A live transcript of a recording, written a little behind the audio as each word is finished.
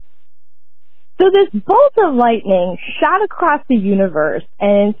So this bolt of lightning shot across the universe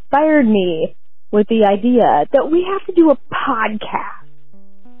and inspired me with the idea that we have to do a podcast.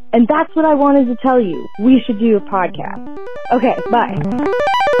 And that's what I wanted to tell you. We should do a podcast. Okay, bye.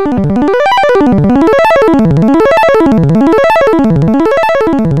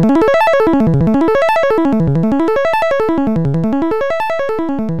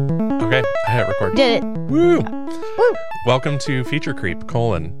 Okay, I hit record. Did it. Woo! Woo. Welcome to Feature Creep, :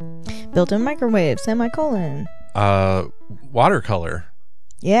 Built-in microwave, semicolon. Watercolor.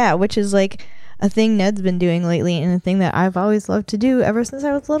 Yeah, which is like a thing Ned's been doing lately and a thing that I've always loved to do ever since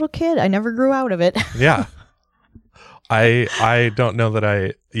I was a little kid. I never grew out of it. Yeah. I don't know that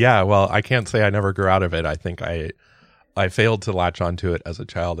I can't say I never grew out of it. I think I failed to latch onto it as a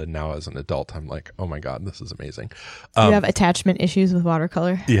child, and now as an adult, I'm like, oh my God, this is amazing. You have attachment issues with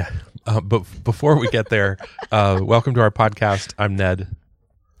watercolor? Yeah. But before we get there, welcome to our podcast. I'm Ned.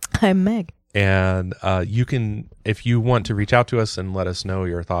 I'm Meg. And you can, if you want to reach out to us and let us know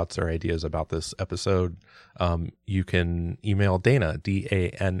your thoughts or ideas about this episode, you can email Dana,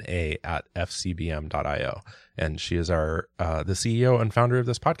 DANA @fcbm.io. And she is the CEO and founder of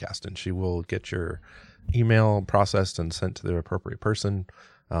this podcast, and she will get your email processed and sent to the appropriate person.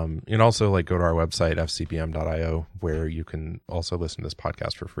 And also go to our website, fcbm.io, where you can also listen to this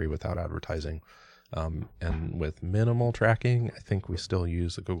podcast for free without advertising. And with minimal tracking. I think we still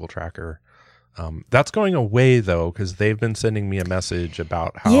use a Google Tracker. That's going away though, because they've been sending me a message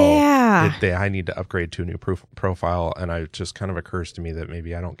about how I need to upgrade to a new profile, and it just kind of occurs to me that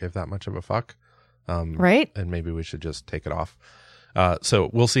maybe I don't give that much of a fuck. Right. And maybe we should just take it off. So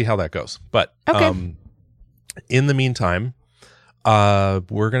we'll see how that goes. But okay. In the meantime,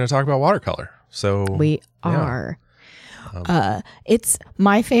 we're going to talk about watercolor. So we are. It's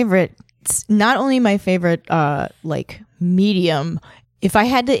my favorite. It's not only my favorite medium. If I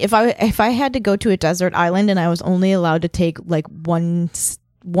had to go to a desert island and I was only allowed to take one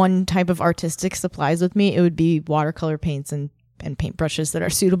type of artistic supplies with me, it would be watercolor paints and paintbrushes that are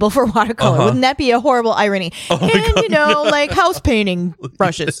suitable for watercolor. Uh-huh. Wouldn't that be a horrible irony? Oh and house painting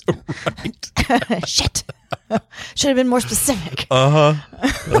brushes. Right. Shit. Should have been more specific. Yeah.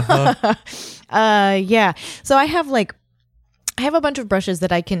 So I have a bunch of brushes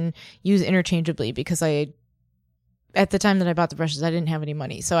that I can use interchangeably because at the time that I bought the brushes, I didn't have any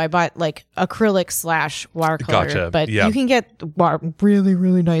money. So I bought acrylic / watercolor. Gotcha. But yeah. you can get really,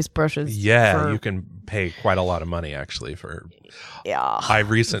 really nice brushes. Yeah, you can pay quite a lot of money actually for. Yeah. I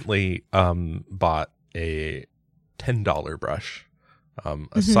recently bought a $10 brush,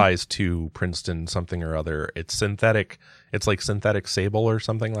 a size 2 Princeton something or other. It's synthetic. It's like synthetic sable or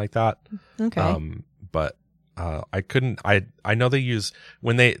something like that. Okay. But I couldn't. I know they use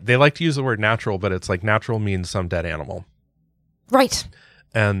when they like to use the word natural, but it's like natural means some dead animal, right?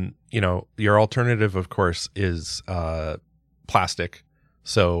 And your alternative, of course, is plastic.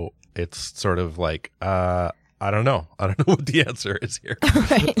 So it's sort of like I don't know what the answer is here.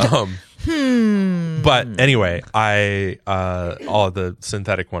 Right. But anyway, the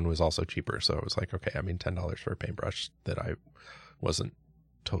synthetic one was also cheaper, so it was like, okay, I mean, $10 for a paintbrush that I wasn't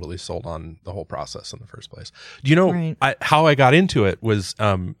totally sold on the whole process in the first place. Do you know right. how I got into it was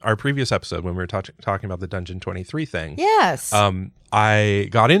our previous episode when we were talking about the Dungeon 23 thing. Yes. I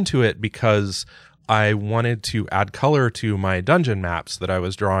got into it because I wanted to add color to my dungeon maps that I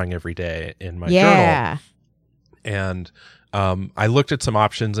was drawing every day in my journal. And I looked at some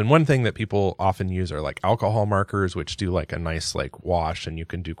options, and one thing that people often use are alcohol markers, which do a nice wash, and you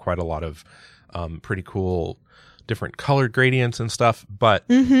can do quite a lot of pretty cool different color gradients and stuff. But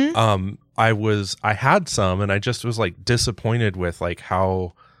I had some, and I just was disappointed with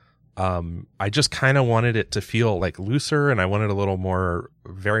how I just kind of wanted it to feel looser, and I wanted a little more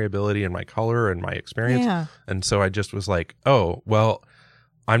variability in my color and my experience. Yeah. And so I just was oh, well,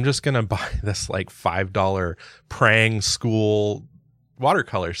 I'm just going to buy this $5 Prang school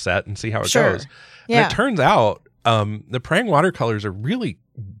watercolor set and see how it goes. Yeah. And it turns out the Prang watercolors are really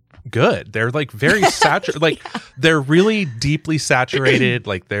good. They're very saturated. They're really deeply saturated.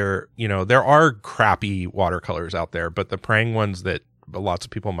 There are crappy watercolors out there, but the Prang ones that lots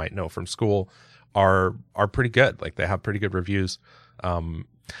of people might know from school are pretty good. They have pretty good reviews.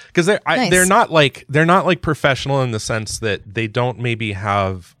 Because they're not professional in the sense that they don't maybe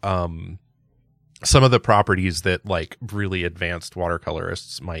have some of the properties that really advanced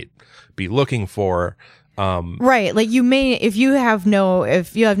watercolorists might be looking for. Right. Like you may, if you have no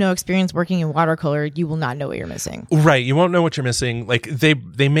experience working in watercolor, you will not know what you're missing. Right. You won't know what you're missing. Like they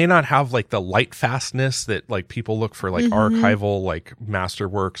may not have like the light fastness that like people look for, like archival, like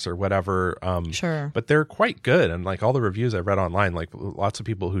masterworks or whatever. Sure. But they're quite good. And like all the reviews I've read online, like lots of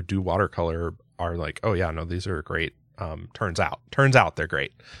people who do watercolor are like, oh yeah, no, these are great. Turns out they're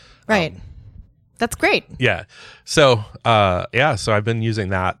great. Right. That's great. Yeah. So, so I've been using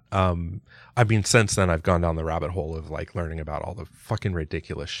that. I mean, since then I've gone down the rabbit hole of like learning about all the fucking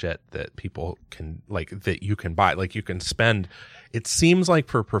ridiculous shit that people can like, that you can buy. Like you can spend, it seems like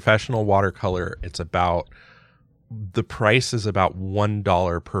for professional watercolor, the price is about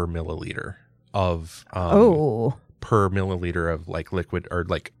 $1 per milliliter of, per milliliter of like liquid, or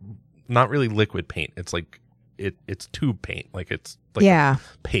like not really liquid paint. It's like, it's tube paint. Like it's like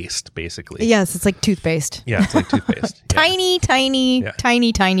paste basically. Yes, it's like toothpaste. Yeah, it's like toothpaste. Tiny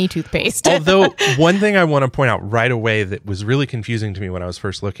toothpaste. Although one thing I want to point out right away that was really confusing to me when I was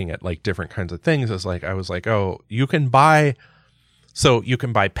first looking at like different kinds of things is like I was like, oh, you can buy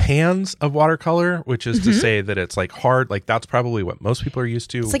pans of watercolor, which is to say that it's like hard, like that's probably what most people are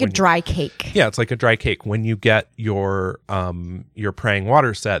used to. It's like a dry cake. Yeah, it's like a dry cake. When you get your praying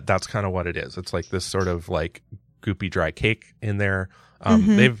water set, that's kind of what it is. It's like this sort of like goopy dry cake in there.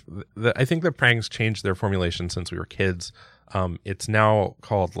 I think the Prangs changed their formulation since we were kids. It's now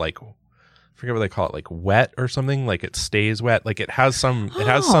called like, I forget what they call it, like wet or something. Like it stays wet. Like it has some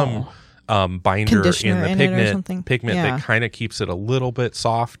binder in the pigment that kind of keeps it a little bit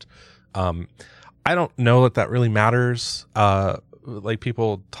soft. I don't know that really matters. Like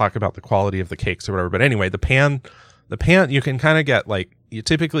people talk about the quality of the cakes or whatever, but anyway, the pan you can kind of get like,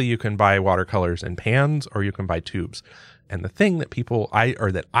 you can buy watercolors in pans or you can buy tubes. And the thing that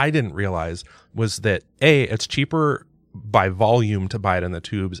I didn't realize was that A, it's cheaper by volume to buy it in the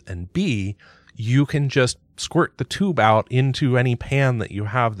tubes, and B, you can just squirt the tube out into any pan that you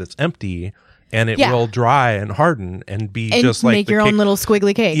have that's empty, and it will dry and harden and be and just like make your own little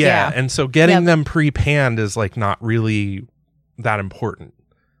squiggly cake. Yeah. And so getting them pre-panned is like not really that important.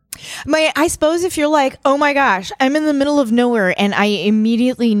 I suppose if you're like, oh my gosh, I'm in the middle of nowhere and I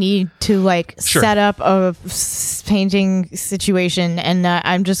immediately need to like set up a painting situation, and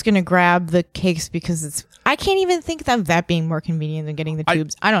I'm just going to grab the cakes because I can't even think of that being more convenient than getting the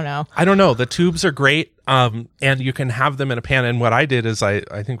tubes. I don't know. The tubes are great. And you can have them in a pan. And what I did is I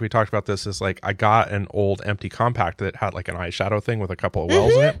think we talked about this, is like I got an old empty compact that had like an eyeshadow thing with a couple of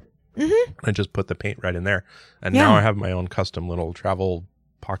wells in it. Mm-hmm. I just put the paint right in there. And now I have my own custom little travel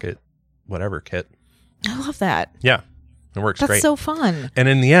pocket whatever kit. I love that. Yeah. It works great. That's so fun. And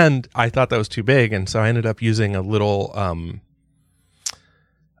in the end, I thought that was too big, and so I ended up using a little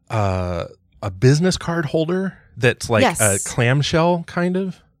a business card holder that's like a clamshell kind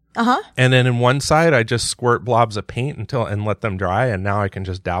of. Uh-huh. And then in one side I just squirt blobs of paint and let them dry, and now I can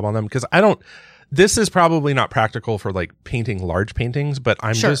just dab on them, because this is probably not practical for like painting large paintings, but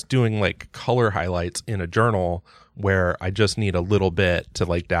I'm just doing like color highlights in a journal where I just need a little bit to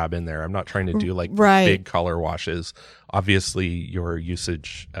like dab in there. I'm not trying to do like big color washes. Obviously your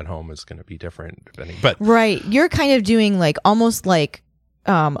usage at home is going to be different depending, but you're kind of doing like almost like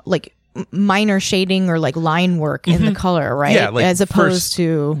minor shading or like line work in the color, right? Yeah, like as opposed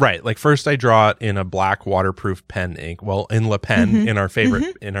to like first I draw it in a black waterproof pen ink. Well, in Le Pen, in our favorite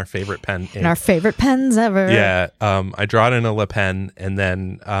pen ink. In our favorite pens ever. Yeah, I draw it in a Le Pen, and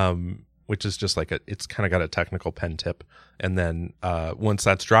then which is just like it's kind of got a technical pen tip, and then once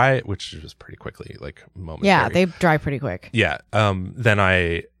that's dry, which is pretty quickly, like momentary. Yeah, they dry pretty quick. Yeah, then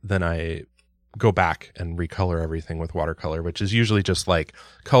I go back and recolor everything with watercolor, which is usually just like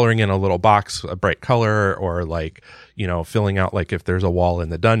coloring in a little box a bright color, or like, you know, filling out, like if there's a wall in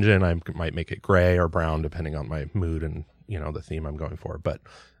the dungeon, I might make it gray or brown depending on my mood and, you know, the theme I'm going for. But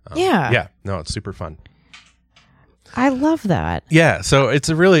it's super fun. I love that. Yeah, so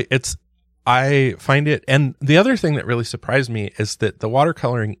I find it, and the other thing that really surprised me is that the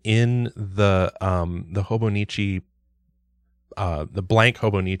watercoloring in the Hobonichi, the blank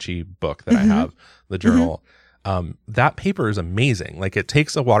Hobonichi book that I have, the journal, that paper is amazing. Like it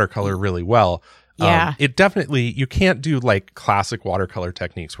takes a watercolor really well. It definitely, you can't do like classic watercolor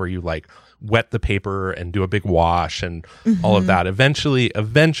techniques where you like wet the paper and do a big wash and all of that.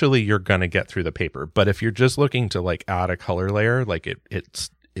 Eventually you're going to get through the paper. But if you're just looking to like add a color layer, like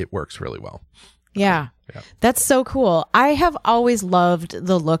it works really well. Yeah. That's so cool. I have always loved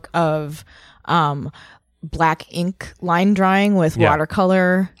the look of, black ink line drawing with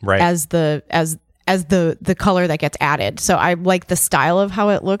watercolor as the color that gets added. So I like the style of how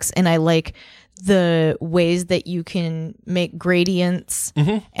it looks, and I like the ways that you can make gradients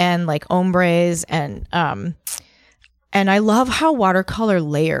and like ombres and I love how watercolor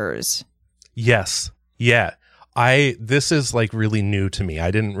layers. Yes. Yeah. This is like really new to me.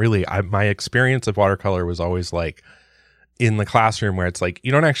 My experience of watercolor was always like in the classroom where it's like,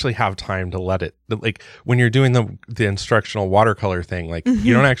 you don't actually have time to let it, like when you're doing the instructional watercolor thing, like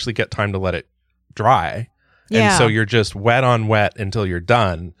you don't actually get time to let it dry. And so you're just wet on wet until you're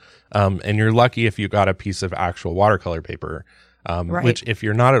done. And you're lucky if you got a piece of actual watercolor paper, which if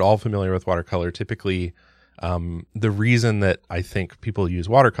you're not at all familiar with watercolor, typically, the reason that I think people use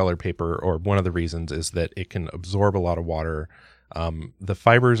watercolor paper, or one of the reasons, is that it can absorb a lot of water. The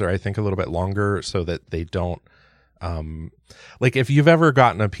fibers are, I think, a little bit longer so that they don't, like if you've ever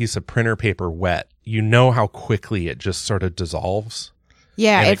gotten a piece of printer paper wet, you know how quickly it just sort of dissolves.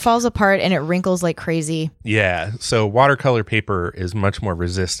 Yeah, it falls apart and it wrinkles like crazy. Yeah, so watercolor paper is much more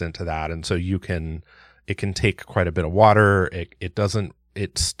resistant to that, and so it can take quite a bit of water.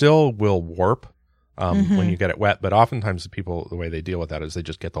 It still will warp when you get it wet, but oftentimes the way they deal with that is they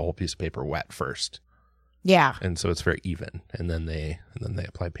just get the whole piece of paper wet first. Yeah. And so it's very even, and then they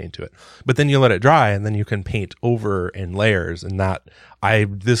apply paint to it. But then you let it dry, and then you can paint over in layers. And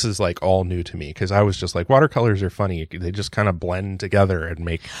this is like all new to me, because I was just like, watercolors are funny. They just kind of blend together and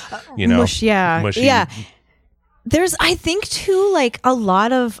make, mushy. Yeah. There's, I think too, like a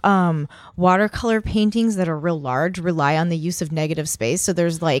lot of watercolor paintings that are real large rely on the use of negative space. So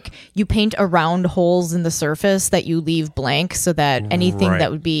there's like, you paint around holes in the surface that you leave blank, so that anything that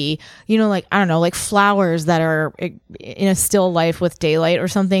would be, like, I don't know, like flowers that are in a still life with daylight or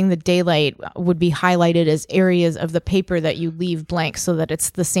something, the daylight would be highlighted as areas of the paper that you leave blank, so that it's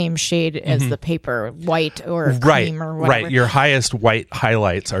the same shade as the paper, white or cream or whatever. Right. Your highest white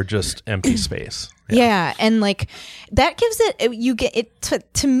highlights are just empty space. Yeah, and like that gives it, you get it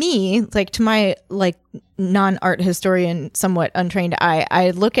to me, like to my like non-art historian, somewhat untrained eye.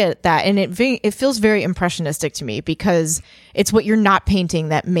 I look at that and it feels very impressionistic to me, because it's what you're not painting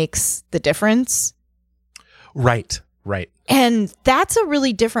that makes the difference. Right. And that's a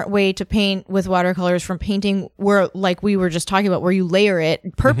really different way to paint with watercolors from painting where, like we were just talking about, where you layer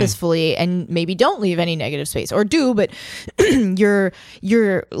it purposefully and maybe don't leave any negative space, or do, but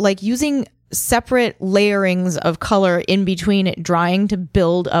you're like using separate layerings of color in between it drying to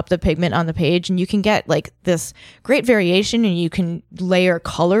build up the pigment on the page, and you can get like this great variation, and you can layer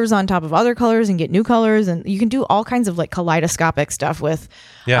colors on top of other colors and get new colors, and you can do all kinds of like kaleidoscopic stuff with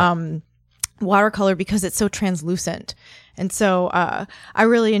watercolor, because it's so translucent. And so I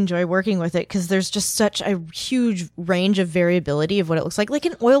really enjoy working with it, because there's just such a huge range of variability of what it looks like. Like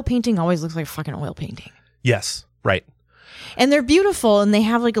an oil painting always looks like a fucking oil painting. Yes, right. And they're beautiful, and they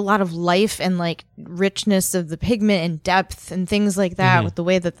have like a lot of life and like richness of the pigment and depth and things like that with the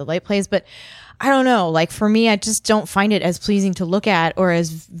way that the light plays. But I don't know, like for me, I just don't find it as pleasing to look at or as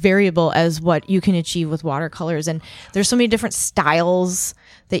variable as what you can achieve with watercolors. And there's so many different styles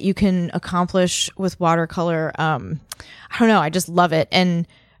that you can accomplish with watercolor. I don't know, I just love it. And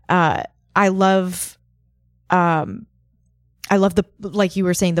I love the, like you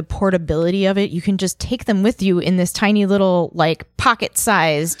were saying, the portability of it. You can just take them with you in this tiny little like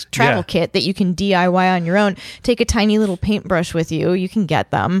pocket-sized travel kit that you can DIY on your own. Take a tiny little paintbrush with you. You can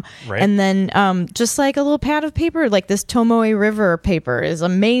get them. Right. And then just like a little pad of paper, like this Tomoe River paper is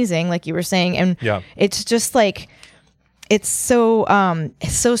amazing, like you were saying. And it's just like, it's so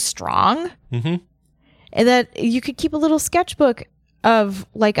strong and that you could keep a little sketchbook of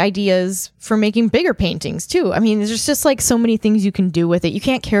like ideas for making bigger paintings too. I mean, there's just like so many things you can do with it. You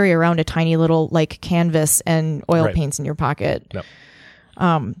can't carry around a tiny little like canvas and oil paints in your pocket.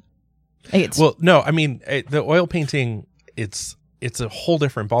 No. Well, no, I mean, the oil painting, it's a whole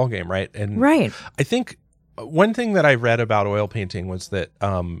different ballgame, right? And I think one thing that I read about oil painting was that,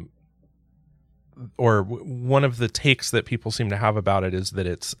 or one of the takes that people seem to have about it is that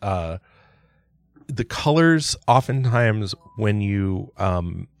it's, the colors oftentimes when you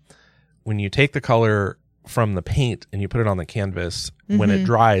take the color from the paint and you put it on the canvas, when it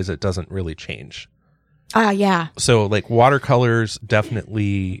dries, it doesn't really change. Yeah. So like watercolors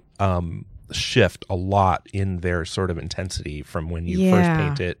definitely shift a lot in their sort of intensity from when you first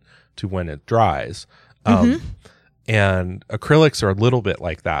paint it to when it dries. And acrylics are a little bit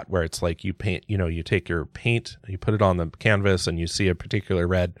like that, where it's like you paint, you take your paint, you put it on the canvas and you see a particular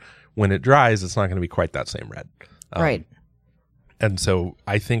red. When it dries, it's not going to be quite that same red. Right. And so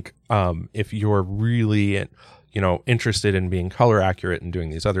I think if you're really, interested in being color accurate and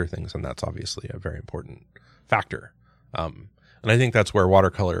doing these other things, then that's obviously a very important factor. And I think that's where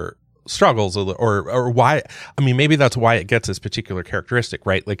watercolor struggles or why. I mean, maybe that's why it gets this particular characteristic,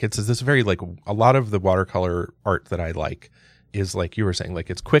 right? Like it's this very like a lot of the watercolor art that I like is like you were saying, like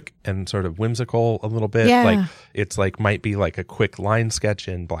it's quick and sort of whimsical a little bit. Yeah. Like it's like might be like a quick line sketch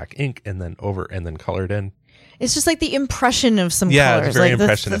in black ink and then colored in. It's just like the impression of some Yeah, colors, it's very like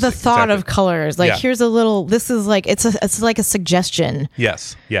impressionistic, the thought exactly. of colors. Like Yeah. here's a little. This is like it's like a suggestion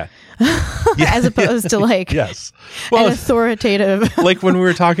Yes. Yeah. as opposed to like Yes. an Well, authoritative. like when we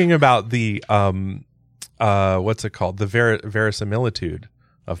were talking about the what's it called, the verisimilitude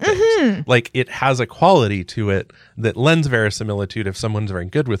of things. Mm-hmm. Like it has a quality to it that lends verisimilitude if someone's very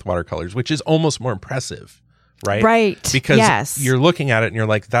good with watercolors, which is almost more impressive, right? Right. Because yes. you're looking at it and you're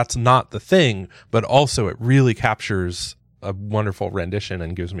like, that's not the thing, but also it really captures a wonderful rendition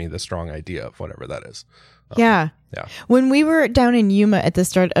and gives me the strong idea of whatever that is. Yeah. Yeah. When we were down in Yuma at the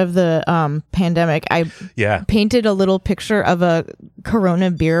start of the pandemic, I Yeah. painted a little picture of a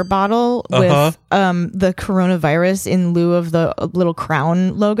Corona beer bottle with the coronavirus in lieu of the little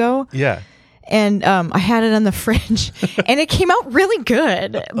crown logo. Yeah. And I had it on the fridge and it came out really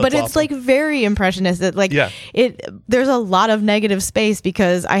good, but it's awesome. like very impressionistic. Like Yeah. there's a lot of negative space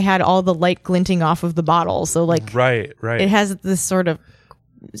because I had all the light glinting off of the bottle. So like Right. it has this sort of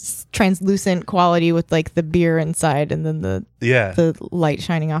translucent quality with like the beer inside and then the light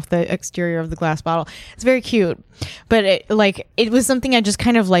shining off the exterior of the glass bottle. It's very cute, but it was something I just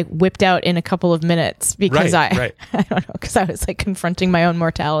kind of like whipped out in a couple of minutes because Right. I don't know, because I was like confronting my own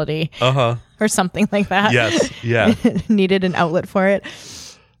mortality or something like that. Yes. Yeah. Needed an outlet for it.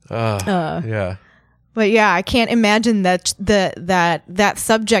 Yeah. But yeah, I can't imagine that that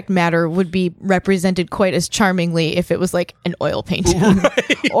subject matter would be represented quite as charmingly if it was like an oil painting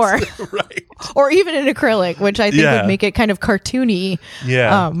or or even an acrylic, which I think would make it kind of cartoony,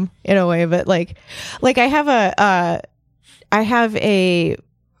 in a way. But like I have a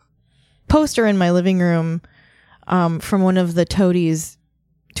poster in my living room from one of the Toadies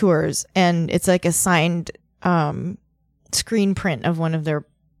tours, and it's like a signed screen print of one of their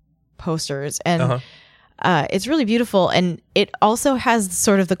posters, and it's really beautiful, and it also has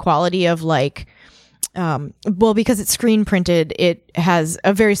sort of the quality of like because it's screen printed, it has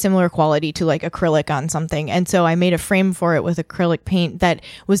a very similar quality to like acrylic on something. And so I made a frame for it with acrylic paint that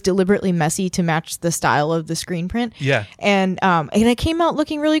was deliberately messy to match the style of the screen print. Yeah. And it came out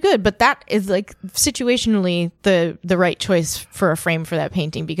looking really good, but that is like situationally the right choice for a frame for that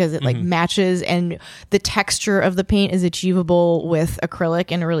painting because it like matches, and the texture of the paint is achievable with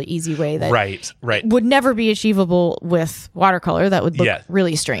acrylic in a really easy way that Right. would never be achievable with watercolor. That would look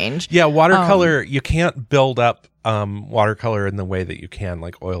really strange. Yeah, watercolor, you can't build up watercolor in the way that you can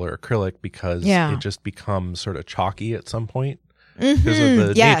like oil or acrylic because it just becomes sort of chalky at some point because of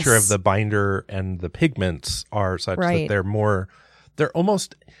the nature of the binder, and the pigments are such that they're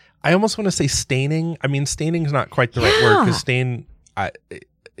almost, I almost want to say staining. I mean, staining is not quite the right word because stain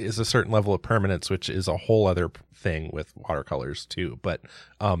is a certain level of permanence, which is a whole other thing with watercolors too. But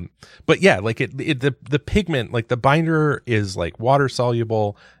yeah, like the pigment, like the binder is like water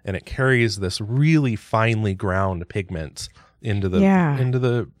soluble, and it carries this really finely ground pigments into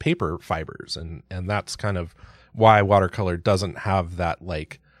the paper fibers, and that's kind of why watercolor doesn't have that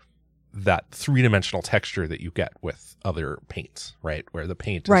like that three-dimensional texture that you get with other paints, right? Where the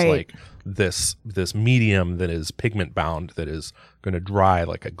paint is like this medium that is pigment bound that is going to dry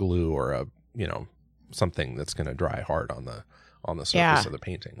like a glue or a, something that's going to dry hard on the surface of the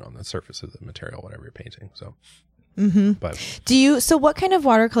painting, on the surface of the material, whatever you're painting. So, but so what kind of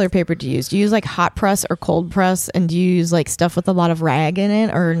watercolor paper do you use? Do you use like hot press or cold press? And do you use like stuff with a lot of rag in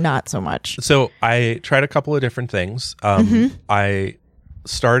it or not so much? So I tried a couple of different things. I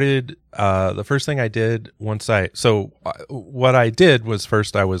started, the first thing I did what I did was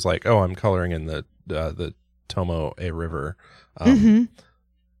first I was like, I'm coloring in the Tomoe River,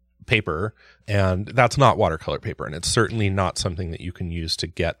 paper, and that's not watercolor paper, and it's certainly not something that you can use to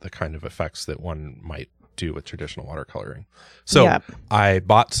get the kind of effects that one might do with traditional watercoloring. So I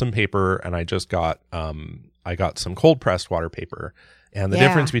bought some paper, and I just got I got some cold pressed water paper, and the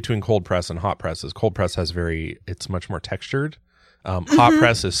difference between cold press and hot press is cold press has it's much more textured. Hot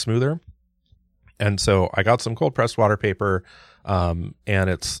press is smoother, and so I got some cold pressed water paper, and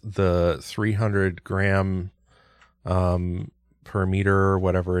it's the 300 gram per meter or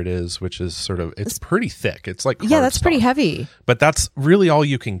whatever it is, which is sort of, it's pretty thick. It's like that's pretty heavy. But that's really all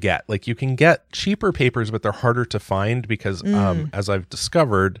you can get. Like you can get cheaper papers, but they're harder to find because as I've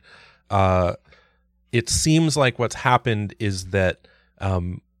discovered, it seems like what's happened is that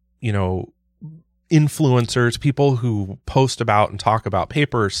influencers, people who post about and talk about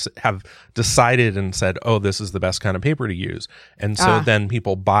papers have decided and said, oh, this is the best kind of paper to use. And so then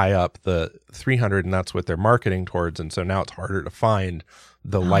people buy up the 300 and that's what they're marketing towards. And so now it's harder to find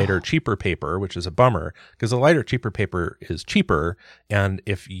the lighter, cheaper paper, which is a bummer because the lighter, cheaper paper is cheaper. And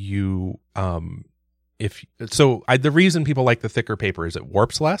if you, the reason people like the thicker paper is it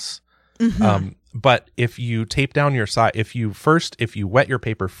warps less. But if you tape down your side, if you wet your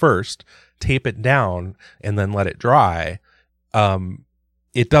paper first, tape it down and then let it dry,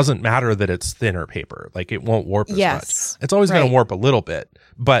 it doesn't matter that it's thinner paper. Like it won't warp as much. It's always going to warp a little bit,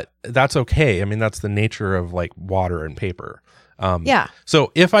 but that's okay. I mean, that's the nature of like water and paper.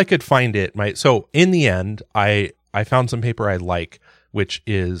 So if I could find it, so in the end, I found some paper I like, which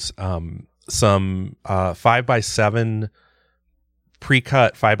is some 5x7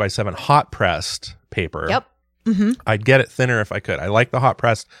 pre-cut 5x7 hot pressed paper. Yep. I'd get it thinner if I could. I like the hot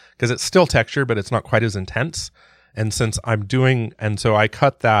pressed because it's still texture, but it's not quite as intense. And so I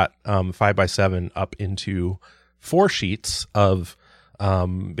cut that 5x7 up into 4 sheets of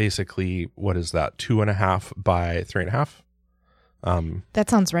basically, what is that? 2.5 by 3.5. That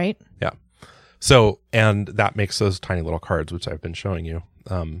sounds right. Yeah. So, and that makes those tiny little cards, which I've been showing you.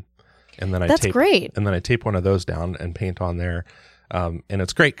 And then That's great. And then I tape one of those down and paint on there. And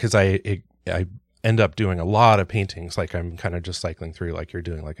it's great because I end up doing a lot of paintings. Like I'm kind of just cycling through, like you're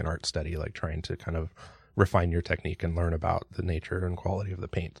doing like an art study, like trying to kind of refine your technique and learn about the nature and quality of the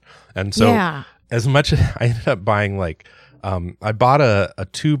paint. And so as much as I ended up buying like, I bought a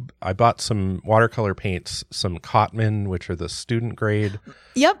tube, I bought some watercolor paints, some Cotman, which are the student grade,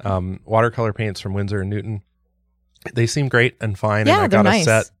 watercolor paints from Winsor and Newton. They seem great and fine. Yeah, and I got nice.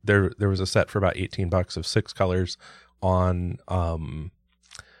 a set. There was a set for about $18 of 6 colors on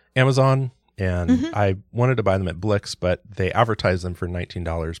Amazon, and I wanted to buy them at Blix, but they advertised them for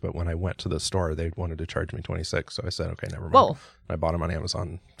 $19. But when I went to the store, they wanted to charge me $26. So I said, okay, never mind. Whoa. I bought them on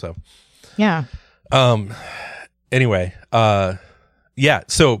Amazon. So yeah. Anyway, so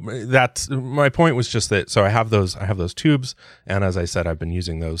that's my point was just that. So I have those tubes, and as I said, I've been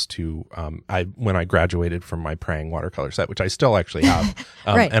using those to when I graduated from my Prang watercolor set, which I still actually have,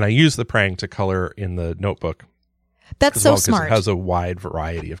 and I use the Prang to color in the notebook. That's so smart. It has a wide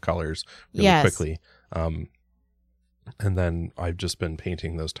variety of colors really quickly. And then I've just been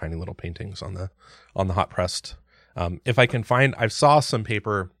painting those tiny little paintings on the hot pressed. If I can find, I saw some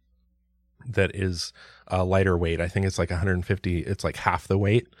paper that is lighter weight. I think it's like 150. It's like half the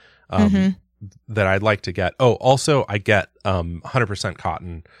weight that I'd like to get. Oh, also I get 100%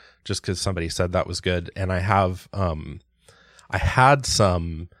 cotton just because somebody said that was good. And I have I had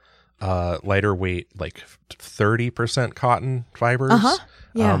some lighter weight, like 30% cotton fibers.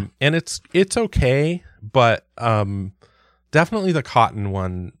 And it's okay, but definitely the cotton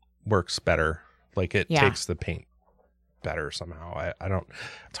one works better. Like it takes the paint better somehow. I don't,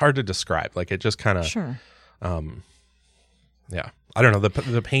 it's hard to describe. Like it just kind of, I don't know.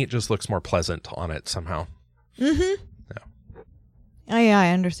 The paint just looks more pleasant on it somehow. I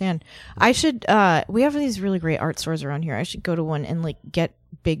understand. I should, we have these really great art stores around here. I should go to one and like get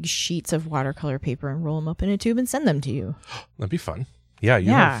big sheets of watercolor paper and roll them up in a tube and send them to you. That'd be fun. Yeah.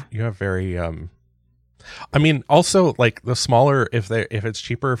 You have very, I mean, also like the smaller, if it's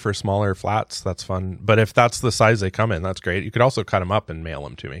cheaper for smaller flats, that's fun. But if that's the size they come in, that's great. You could also cut them up and mail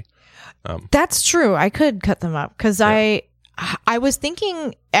them to me. That's true. I could cut them up because I was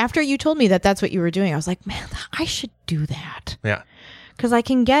thinking after you told me that that's what you were doing, I was like, man, I should do that. Yeah. Because I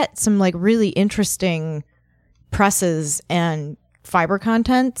can get some like really interesting presses and fiber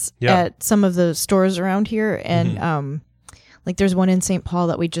contents at some of the stores around here. And like there's one in St. Paul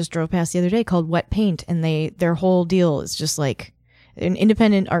that we just drove past the other day called Wet Paint. And their whole deal is just like an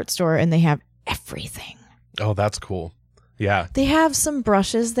independent art store and they have everything. Oh, that's cool. Yeah. They have some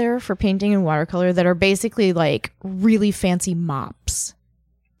brushes there for painting and watercolor that are basically like really fancy mops.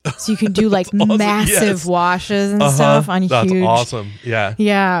 So you can do like awesome. Massive washes and stuff on That's huge. awesome. Yeah.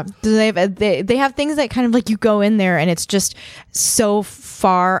 Yeah. So they have things that kind of like you go in there and it's just so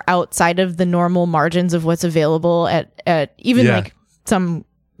far outside of the normal margins of what's available at even like some,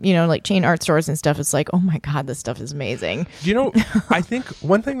 like chain art stores and stuff. It's like, oh my God, this stuff is amazing. I think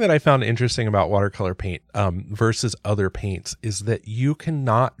one thing that I found interesting about watercolor paint versus other paints is that you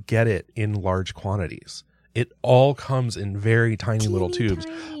cannot get it in large quantities. It all comes in very tiny little tubes.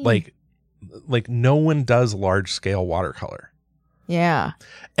 Tiny. Like no one does large scale watercolor. Yeah.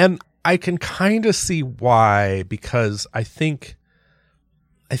 And I can kind of see why, because I think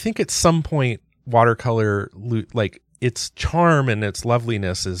at some point watercolor, like its charm and its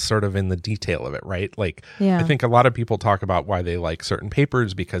loveliness is sort of in the detail of it, right? Like, Yeah. I think a lot of people talk about why they like certain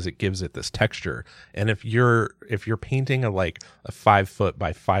papers because it gives it this texture. And if you're painting a 5 foot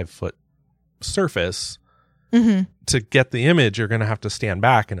by 5 foot surface, to get the image, you're going to have to stand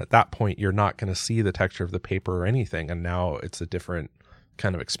back, and at that point, you're not going to see the texture of the paper or anything. And now it's a different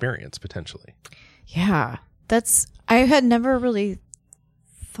kind of experience potentially. Yeah, I had never really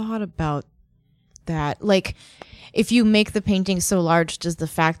thought about that. Like, if you make the painting so large, does the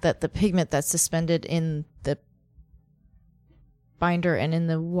fact that the pigment that's suspended in the binder and in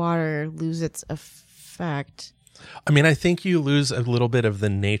the water lose its effect? I mean, I think you lose a little bit of the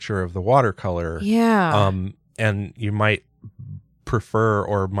nature of the watercolor. Yeah. And you might prefer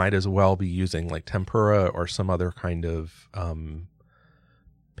or might as well be using like tempera or some other kind of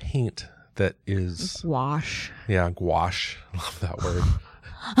paint that is Gouache. Yeah, gouache. I love that word.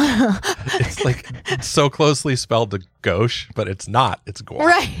 It's so closely spelled to gauche, but it's not. It's gouache.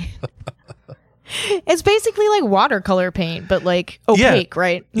 Right. It's basically like watercolor paint, but like opaque,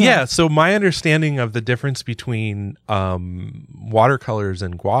 right? Yeah. So my understanding of the difference between watercolors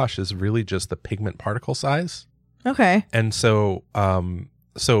and gouache is really just the pigment particle size. Okay. And so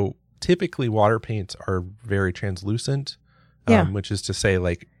typically water paints are very translucent, which is to say,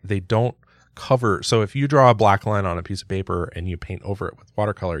 like, they don't cover. So if you draw a black line on a piece of paper and you paint over it with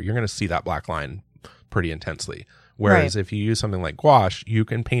watercolor, you're going to see that black line pretty intensely. Whereas if you use something like gouache, you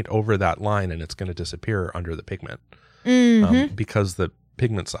can paint over that line and it's going to disappear under the pigment because the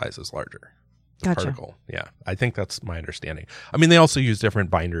pigment size is larger. Gotcha. Particle. Yeah. I think that's my understanding. I mean, they also use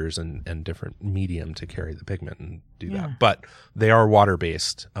different binders and different medium to carry the pigment and do that, but they are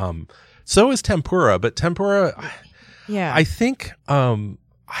water-based. So is tempera, but tempera, I think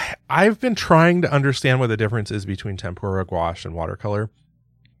I've been trying to understand what the difference is between tempera, gouache, and watercolor.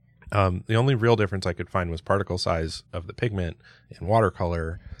 The only real difference I could find was particle size of the pigment in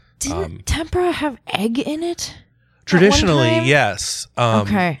watercolor. Didn't tempera have egg in it? Traditionally, yes.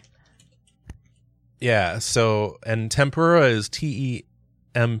 Okay. Yeah. So, and tempura is Tempera.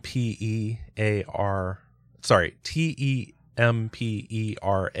 Sorry,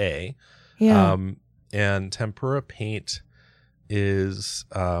 Tempera. Yeah. And tempera paint is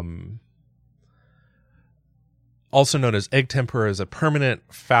also known as egg tempera, is a permanent,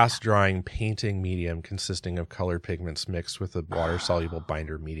 fast-drying painting medium consisting of colored pigments mixed with a water-soluble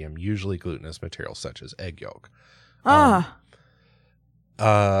binder medium, usually glutinous materials such as egg yolk.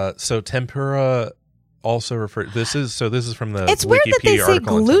 So tempera also referred. This is from the. It's Wikipedia weird that they say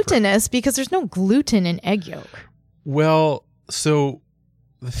article on glutinous because there's no gluten in egg yolk. Well, so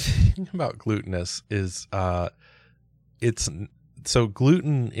the thing about glutinous is,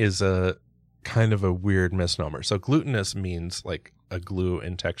 gluten is a kind of a weird misnomer. So glutinous means like a glue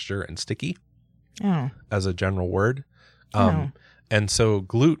in texture and sticky as a general word. And so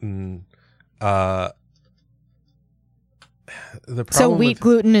gluten, so wheat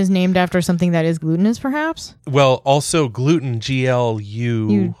gluten is named after something that is glutinous, perhaps? Well, also gluten,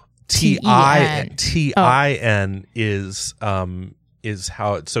 Glutin is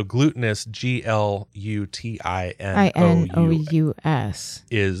how it, so glutinous, Glutinous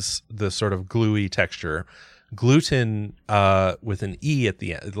is the sort of gluey texture. Gluten with an E at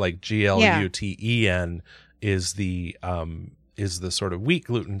the end, like Gluten, is the sort of wheat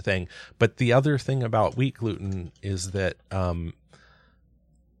gluten thing. But the other thing about wheat gluten is that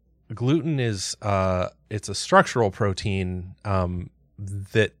gluten is it's a structural protein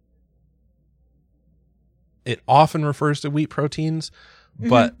that it often refers to wheat proteins,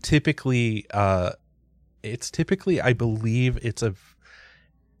 but typically I believe it's a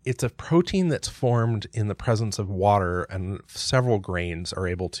protein that's formed in the presence of water, and several grains are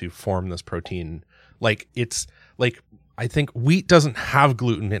able to form this protein. Like, it's like, I think wheat doesn't have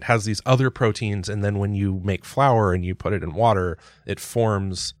gluten. It has these other proteins. And then when you make flour and you put it in water, it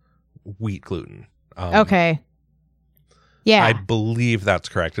forms wheat gluten. Okay. Yeah. I believe that's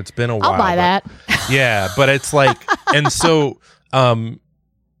correct. It's been a while. I'll buy that. Yeah. But it's like, and so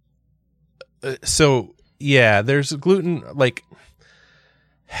yeah, there's gluten, like,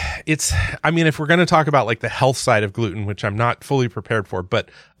 it's, I mean, if we're going to talk about like the health side of gluten, which I'm not fully prepared for, but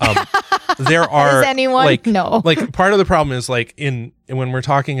there are, is anyone? Like, no. Like, part of the problem is like when we're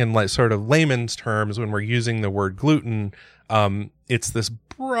talking in like sort of layman's terms, when we're using the word gluten, it's this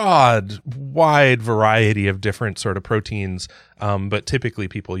broad, wide variety of different sort of proteins. But typically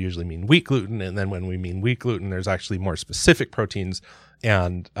people usually mean wheat gluten. And then when we mean wheat gluten, there's actually more specific proteins.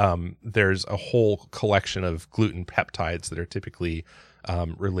 And there's a whole collection of gluten peptides that are typically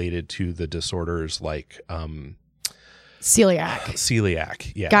related to the disorders like celiac.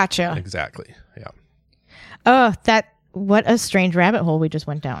 Celiac, yeah. Gotcha. Exactly, yeah. Oh, what a strange rabbit hole we just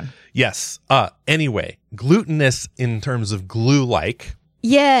went down. Yes. Anyway, glutinous in terms of glue-like.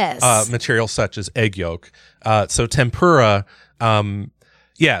 Yes. Material such as egg yolk. So tempura,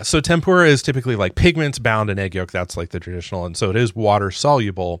 so tempura is typically like pigments bound in egg yolk. That's like the traditional. And so it is water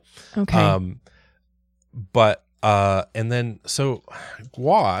soluble. Okay. But, and then, so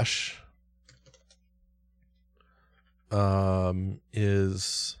gouache,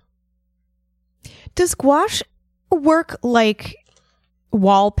 is. Does gouache work like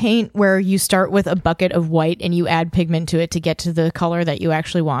wall paint where you start with a bucket of white and you add pigment to it to get to the color that you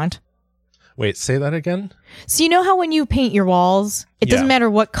actually want? Wait, say that again? So you know how when you paint your walls, it doesn't matter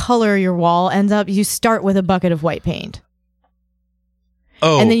what color your wall ends up, you start with a bucket of white paint.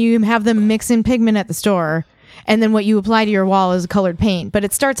 Oh. And then you have them mix in pigment at the store, and then what you apply to your wall is colored paint, but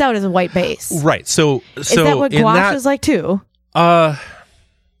it starts out as a white base. Right. So is that what gouache is like too?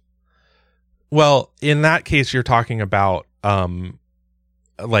 Well, in that case, you're talking about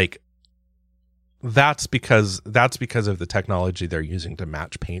like that's because of the technology they're using to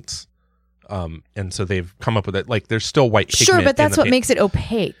match paints. And so they've come up with it. Like there's still white pigment. Sure, but that's what makes it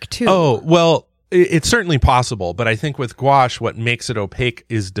opaque too. Oh, well, it's certainly possible. But I think with gouache, what makes it opaque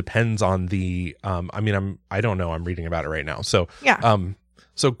depends on the, I don't know. I'm reading about it right now. So, yeah.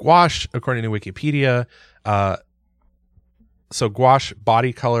 So gouache, according to Wikipedia, so gouache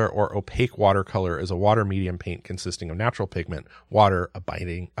body color or opaque watercolor is a water medium paint consisting of natural pigment, water, a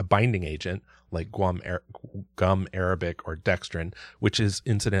binding agent like gum arabic or dextrin, which is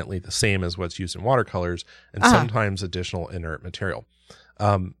incidentally the same as what's used in watercolors, and sometimes additional inert material.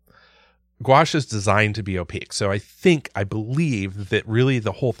 Gouache is designed to be opaque. So I believe that really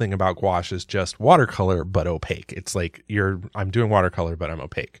the whole thing about gouache is just watercolor, but opaque. It's like I'm doing watercolor, but I'm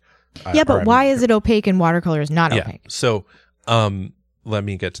opaque. Yeah, but why is it opaque and watercolor is not opaque? So, let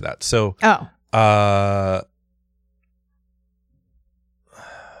me get to that. So,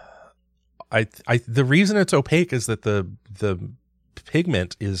 the reason it's opaque is that the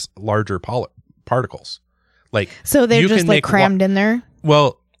pigment is larger particles. Like, so they're just like crammed in there.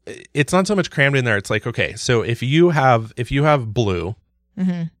 Well, it's not so much crammed in there. It's like, okay, so if you have blue,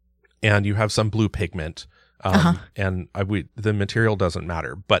 mm-hmm. and you have some blue pigment, and the material doesn't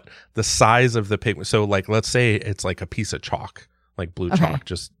matter, but the size of the pigment. So like, let's say it's like a piece of chalk, like blue chalk,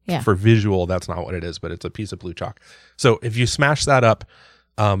 just for visual, that's not what it is, but it's a piece of blue chalk. So if you smash that up,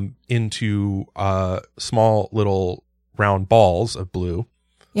 into, small little round balls of blue,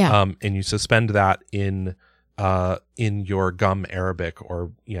 and you suspend that in your gum arabic,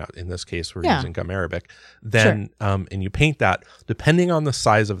 or in this case we're using gum arabic, then and you paint that, depending on the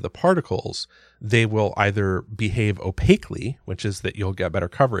size of the particles, they will either behave opaquely, which is that you'll get better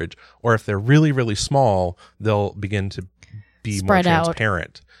coverage, or if they're really, really small, they'll begin to be spread more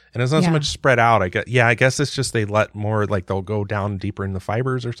transparent. And it's not so much spread out. I guess it's just they let more, like they'll go down deeper in the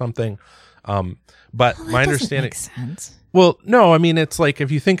fibers or something. But my understanding makes sense. Well, no, I mean, it's like,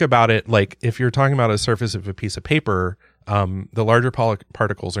 if you think about it, like if you're talking about a surface of a piece of paper, the larger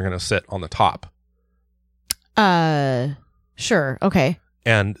particles are going to sit on the top. Sure. Okay.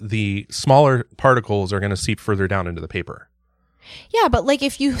 And the smaller particles are going to seep further down into the paper. Yeah, but like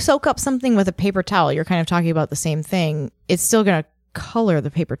if you soak up something with a paper towel, you're kind of talking about the same thing. It's still going to color the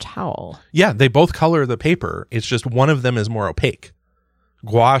paper towel. Yeah, they both color the paper. It's just one of them is more opaque.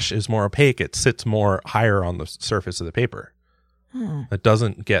 Gouache is more opaque. It sits more higher on the surface of the paper. It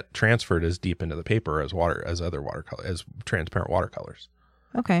doesn't get transferred as deep into the paper as transparent watercolors.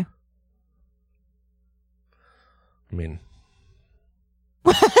 Okay. I mean,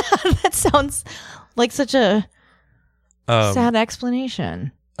 that sounds like such a sad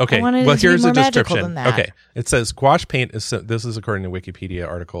explanation. Okay, well, here's a description. Okay, it says gouache paint is, this is according to Wikipedia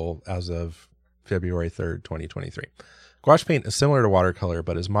article as of February 3rd, 2023. Gouache paint is similar to watercolor,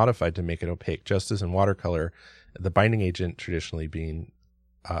 but is modified to make it opaque. Just as in watercolor, the binding agent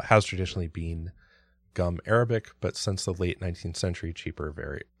has traditionally been gum arabic, but since the late 19th century,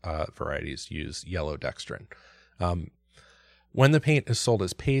 cheaper varieties use yellow dextrin. When the paint is sold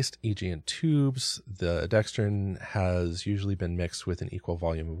as paste, e.g. in tubes, the dextrin has usually been mixed with an equal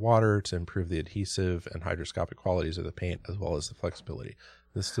volume of water to improve the adhesive and hygroscopic qualities of the paint, as well as the flexibility.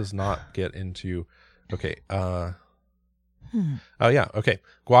 This does not get into... Okay. Oh, yeah. Okay.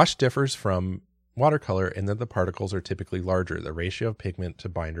 Gouache differs from watercolor in that the particles are typically larger. The ratio of pigment to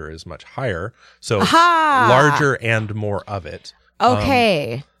binder is much higher. So larger and more of it.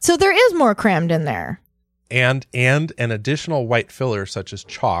 Okay. So there is more crammed in there. And an additional white filler such as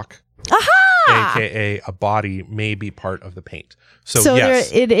chalk, aka a body, may be part of the paint. So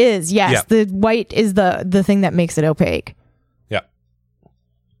yes, it is. Yes, the white is the thing that makes it opaque. Yeah.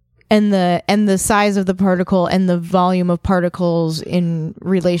 and the size of the particle and the volume of particles in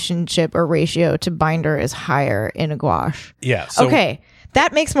relationship or ratio to binder is higher in a gouache. Yeah. So, okay.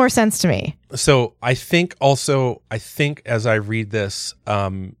 That makes more sense to me. So I think as I read this,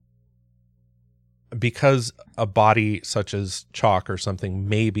 because a body such as chalk or something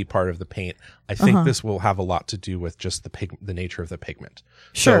may be part of the paint, I think this will have a lot to do with just the nature of the pigment.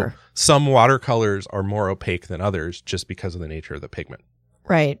 Sure. So some watercolors are more opaque than others just because of the nature of the pigment.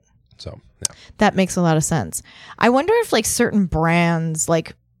 Right. So, yeah. That makes a lot of sense. I wonder if like certain brands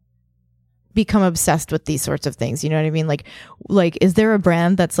like become obsessed with these sorts of things. You know what I mean? Like is there a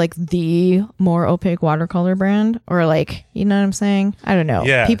brand that's like the more opaque watercolor brand, or like, you know what I'm saying? I don't know.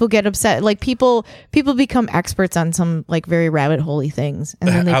 Yeah. People get upset. Like people become experts on some like very rabbit holey things, and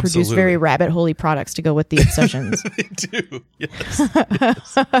then they produce very rabbit holey products to go with the obsessions. They do. Yes.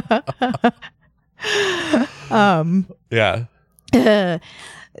 Yeah.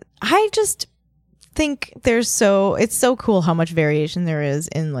 I just think it's so cool how much variation there is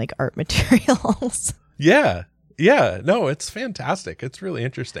in like art materials. Yeah. No, it's fantastic. It's really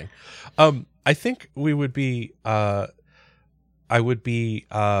interesting. I think I would be I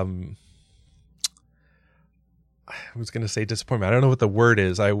was going to say disappointment. I don't know what the word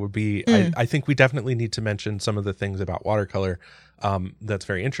is. I think we definitely need to mention some of the things about watercolor that's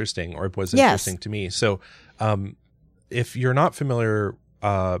very interesting, or was interesting to me. So if you're not familiar,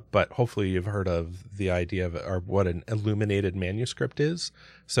 but hopefully you've heard of the idea of, or what an illuminated manuscript is.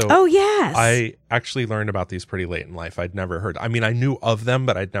 So I actually learned about these pretty late in life. I'd never heard, I knew of them,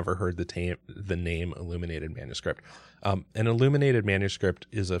 but I'd never heard the name illuminated manuscript. An illuminated manuscript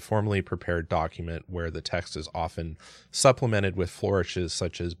is a formally prepared document where the text is often supplemented with flourishes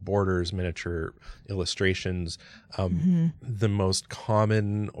such as borders, miniature illustrations. The most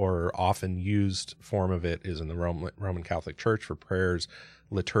common or often used form of it is in the Roman Catholic Church for prayers,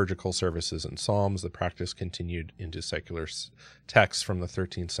 liturgical services, and psalms. The practice continued into secular texts from the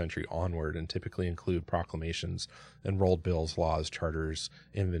 13th century onward and typically include proclamations, enrolled bills, laws, charters,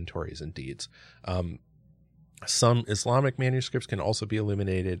 inventories, and deeds. Some Islamic manuscripts can also be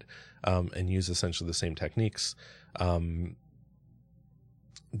illuminated and use essentially the same techniques.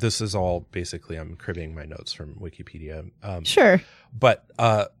 This is all basically, I'm cribbing my notes from Wikipedia. Sure. But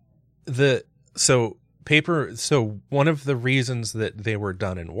so one of the reasons that they were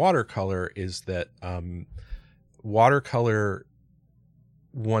done in watercolor is that watercolor,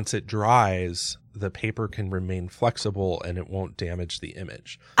 once it dries, the paper can remain flexible and it won't damage the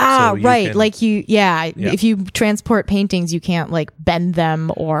image. So right. If you transport paintings, you can't like bend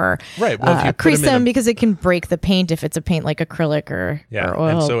them or crease them because it can break the paint if it's a paint like acrylic or oil.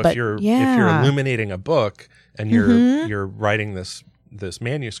 And so if you're illuminating a book and you're writing this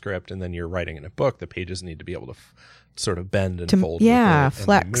manuscript and then you're writing in a book, the pages need to be able to sort of bend and fold. Flex.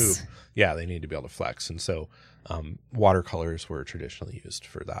 And move. Yeah, they need to be able to flex. And so watercolors were traditionally used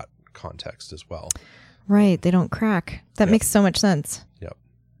for that context as well. Right. They don't crack. That makes so much sense. Yep.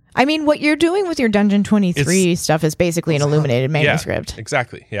 I mean, what you're doing with your Dungeon 23 stuff is basically an illuminated manuscript. Yeah,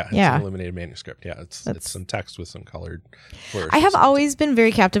 exactly. Yeah. It's an illuminated manuscript. Yeah. It's some text with some colored flourishes. I have always been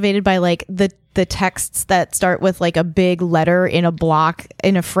very captivated by like the texts that start with like a big letter in a block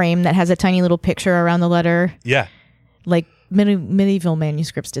in a frame that has a tiny little picture around the letter. Yeah. Like medieval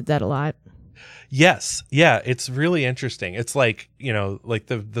manuscripts did that a lot. Yes. Yeah. It's really interesting. It's like, like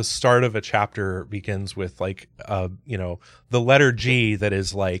the start of a chapter begins with like, the letter G that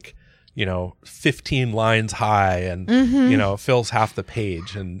is like, 15 lines high and, fills half the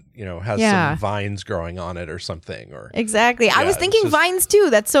page and, has some vines growing on it or something. Or exactly. I was thinking vines too.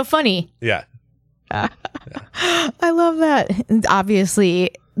 That's so funny. Yeah. I love that. And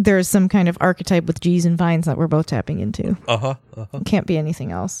obviously, there's some kind of archetype with G's and vines that we're both tapping into. Can't be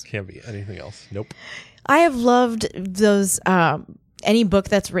anything else. Can't be anything else. Nope. I have loved those, any book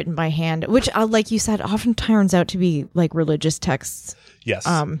that's written by hand, which, like you said, often turns out to be like religious texts. Yes.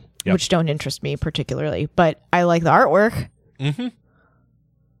 Which don't interest me particularly, but I like the artwork. Mm-hmm.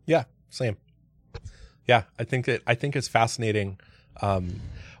 Yeah, same. Yeah, I think it's fascinating.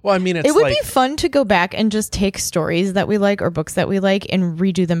 Well, I mean, it would be fun to go back and just take stories that we like or books that we like and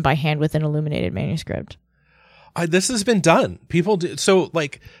redo them by hand with an illuminated manuscript. This has been done. People do. So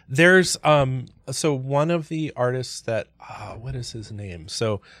like there's so one of the artists that what is his name?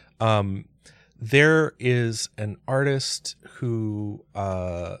 So there is an artist who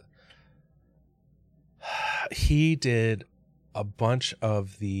he did a bunch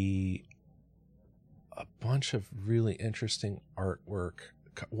of really interesting artwork.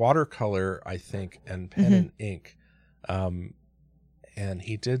 Watercolor, I think, and pen and ink. And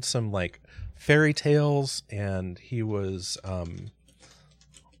he did some like fairy tales, and he was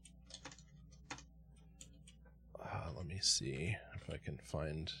see if I can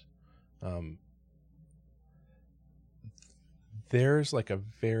find. There's like a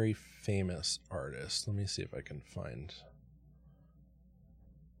very famous artist. Let me see if I can find.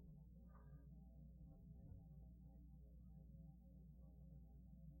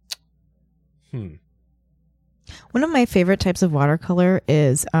 One of my favorite types of watercolor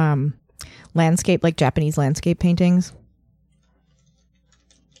is landscape, like Japanese landscape paintings.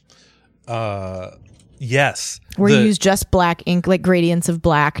 Yes. Where you use just black ink, like gradients of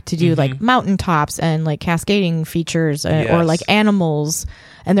black to do like mountaintops and like cascading features or like animals.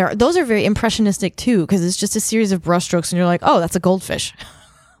 And those are very impressionistic too, because it's just a series of brushstrokes and you're like, oh, that's a goldfish.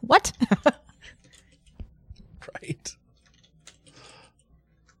 What? Right.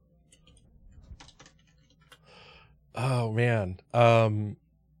 Oh man.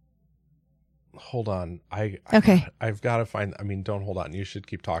 Hold on. I've got to find. I mean, don't hold on. You should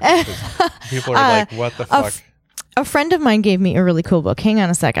keep talking because people are like, "What the fuck?" A friend of mine gave me a really cool book. Hang on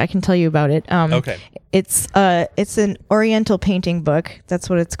a sec. I can tell you about it. Okay. It's an Oriental painting book. That's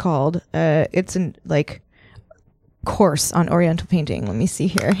what it's called. It's an like course on Oriental painting. Let me see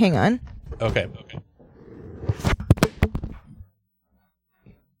here. Hang on. Okay.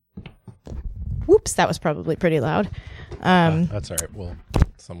 Whoops, that was probably pretty loud. That's all right. Well,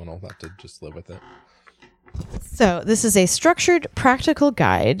 someone will have to just live with it. So this is a structured, practical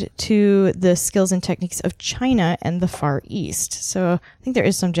guide to the skills and techniques of China and the Far East. So I think there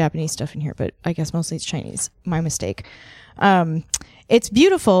is some Japanese stuff in here, but I guess mostly it's Chinese. My mistake. It's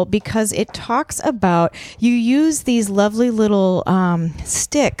beautiful because it talks about, you use these lovely little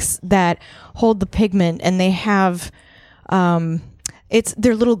sticks that hold the pigment, and they have...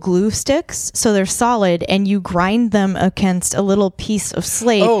 they're little glue sticks, so they're solid, and you grind them against a little piece of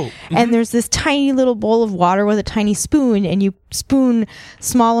slate. And there's this tiny little bowl of water with a tiny spoon, and you spoon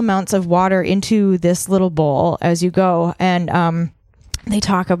small amounts of water into this little bowl as you go. And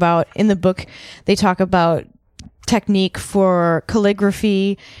in the book, they talk about technique for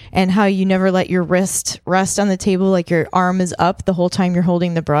calligraphy and how you never let your wrist rest on the table, like your arm is up the whole time you're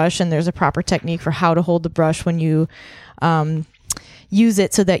holding the brush, and there's a proper technique for how to hold the brush when you use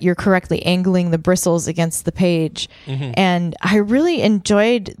it so that you're correctly angling the bristles against the page. And I really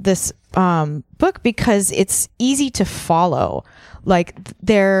enjoyed this book because it's easy to follow. Like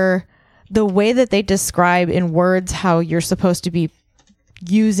the way that they describe in words how you're supposed to be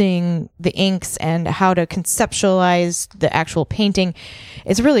using the inks and how to conceptualize the actual painting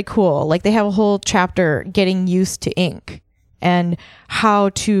is really cool. Like they have a whole chapter getting used to ink and how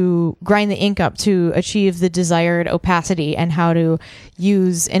to grind the ink up to achieve the desired opacity, and how to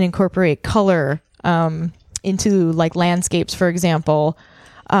use and incorporate color into like landscapes, for example.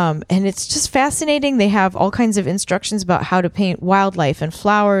 And it's just fascinating. They have all kinds of instructions about how to paint wildlife and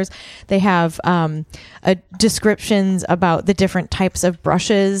flowers. They have descriptions about the different types of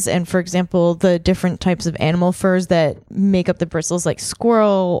brushes, and, for example, the different types of animal furs that make up the bristles, like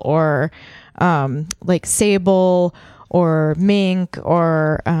squirrel or like sable or mink,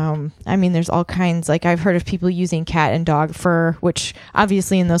 or there's all kinds. Like I've heard of people using cat and dog fur, which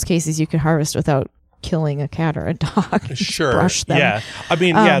obviously in those cases you can harvest without killing a cat or a dog. Sure. Brush them. Yeah. I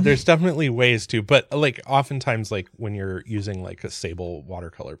mean, yeah, there's definitely ways to, but like oftentimes, like when you're using like a sable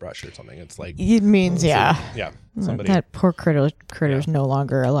watercolor brush or something, it's like it means somebody, that poor critter's no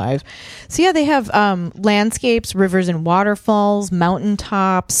longer alive. So yeah, they have landscapes, rivers and waterfalls,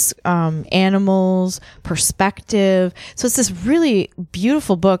 mountaintops, animals, perspective. So it's this really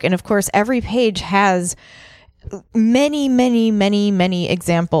beautiful book, and of course every page has many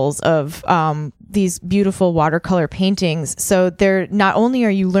examples of these beautiful watercolor paintings. So they're not only are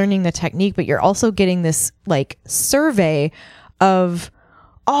you learning the technique, but you're also getting this like survey of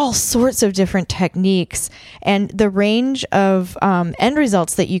all sorts of different techniques, and the range of end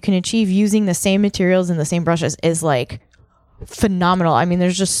results that you can achieve using the same materials and the same brushes is like phenomenal. I mean,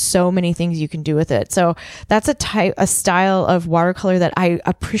 there's just so many things you can do with it. So that's a style of watercolor that I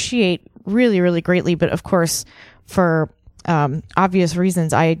appreciate really greatly. But of course, for obvious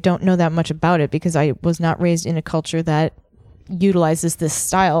reasons, I don't know that much about it because I was not raised in a culture that utilizes this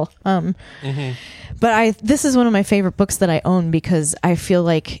style. But this is one of my favorite books that I own because I feel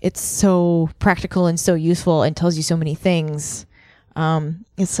like it's so practical and so useful and tells you so many things.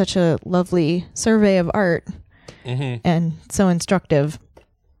 It's such a lovely survey of art and so instructive.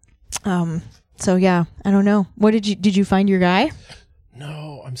 So yeah, I don't know. What did you find your guy?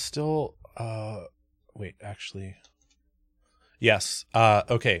 No, I'm still wait, actually. Yes.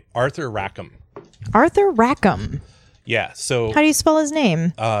 Okay. Arthur Rackham. Arthur Rackham. Yeah. So how do you spell his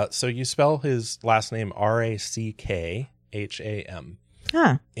name? So you spell his last name Rackham.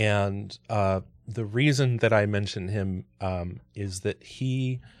 Huh. And the reason that I mention him is that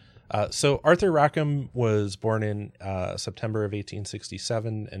he. So Arthur Rackham was born in September of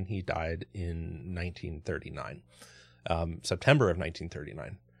 1867, and he died in 1939, September of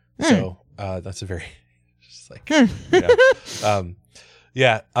 1939. So that's a very just like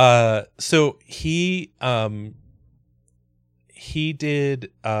so he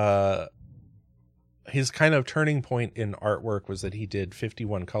did his kind of turning point in artwork was that he did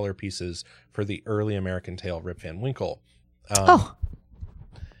 51 color pieces for the early American tale Rip Van Winkle.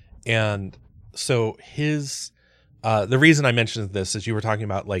 And so his the reason I mentioned this is you were talking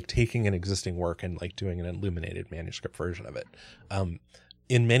about like taking an existing work and like doing an illuminated manuscript version of it.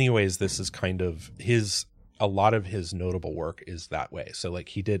 In many ways, this is kind of a lot of his notable work is that way. So like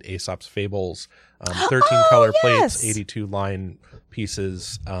he did Aesop's Fables, 13 color plates, 82 line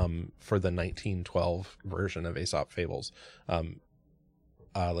pieces for the 1912 version of Aesop Fables.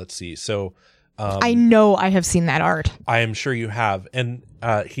 Let's see. So I know I have seen that art. I am sure you have. And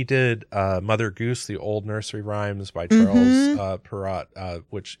he did Mother Goose, the Old Nursery Rhymes by Charles Perrault,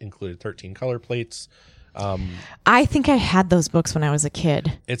 which included 13 color plates. I think I had those books when I was a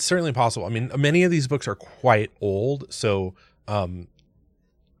kid. It's certainly possible. I mean, many of these books are quite old. So,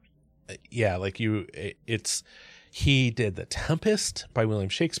 yeah, like he did The Tempest by William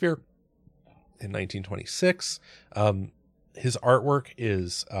Shakespeare in 1926. His artwork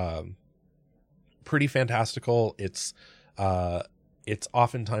is pretty fantastical. It's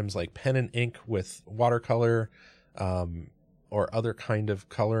oftentimes like pen and ink with watercolor or other kind of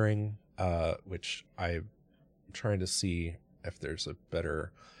coloring, which I'm trying to see if there's a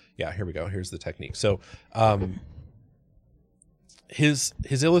better. Yeah, here we go. Here's the technique. So his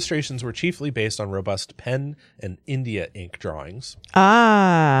illustrations were chiefly based on robust pen and India ink drawings.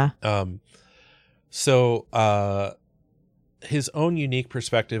 So his own unique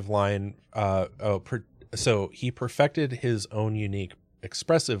perspective line. So he perfected his own unique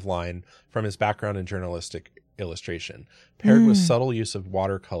expressive line from his background in journalistic illustration, paired with subtle use of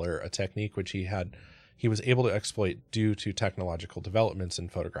watercolor, a technique which he was able to exploit due to technological developments in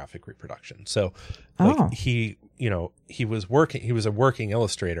photographic reproduction. So like he was a working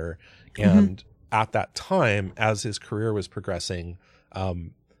illustrator, and at that time, as his career was progressing,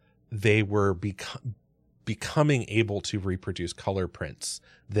 they were becoming able to reproduce color prints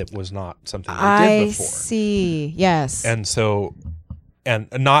that was not something they did before. I see. Yes. And so, and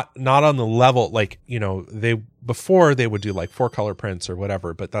not on the level, like, before they would do like 4 color prints or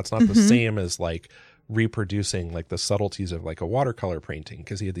whatever, but that's not the same as like reproducing like the subtleties of like a watercolor painting,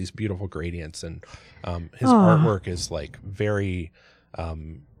 because he had these beautiful gradients, and his artwork is like very,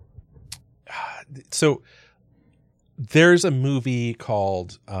 so there's a movie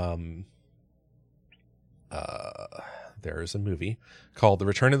called, The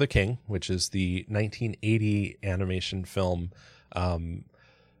Return of the King, which is the 1980 animation film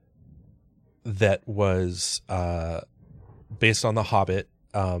that was based on The Hobbit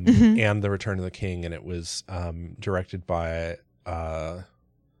and The Return of the King, and it was directed by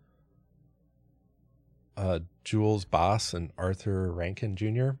Jules Bass and Arthur Rankin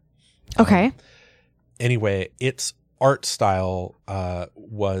Jr. Okay. Anyway, its art style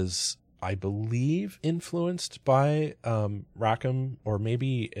was, I believe, influenced by Rackham, or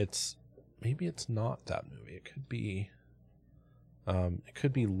maybe it's not that movie. It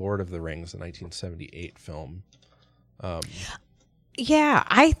could be Lord of the Rings, the 1978 film. Yeah,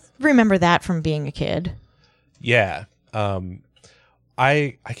 I remember that from being a kid. Yeah.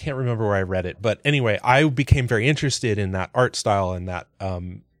 I can't remember where I read it, but anyway, I became very interested in that art style and that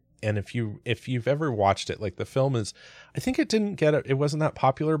and if you've ever watched it, like the film is, I think it wasn't that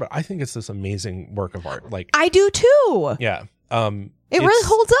popular, but I think it's this amazing work of art. Like I do too. Yeah. It really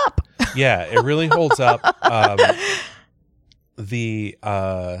holds up. Yeah, it really holds up. I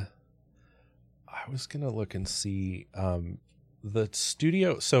was going to look and see the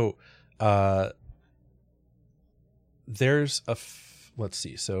studio. So there's let's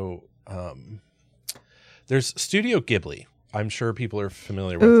see. So there's Studio Ghibli. I'm sure people are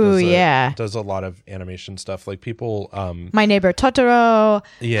familiar with. Ooh, yeah. Does a lot of animation stuff. Like people. My Neighbor Totoro,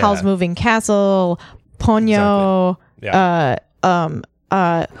 Howl's Moving Castle, Ponyo. Exactly.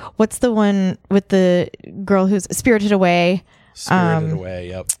 Yeah. What's the one with the girl who's Spirited Away? Spirited Away.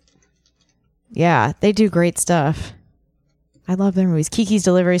 Yep. Yeah, they do great stuff. I love their movies. Kiki's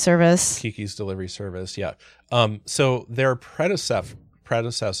Delivery Service. Yeah. So their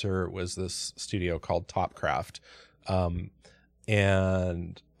predecessor was this studio called Topcraft.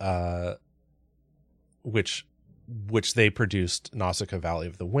 And which they produced Nausicaa Valley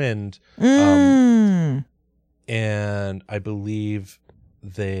of the Wind, and I believe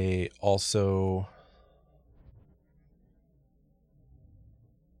They also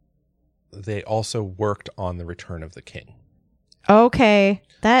worked on The Return of the King. Okay.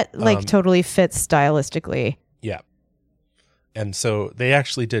 That totally fits stylistically. Yeah. And so they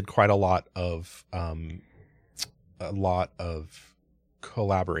actually did quite a lot of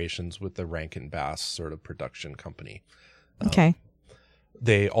collaborations with the Rankin Bass sort of production company. Okay.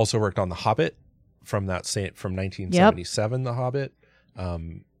 They also worked on The Hobbit from 1977, The Hobbit.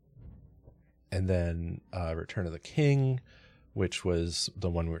 And then Return of the King, which was the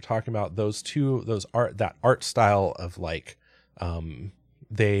one we were talking about. That art style of like,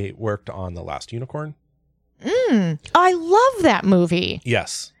 they worked on The Last Unicorn. I love that movie.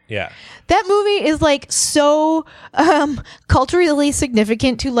 Yes. Yeah. That movie is like so culturally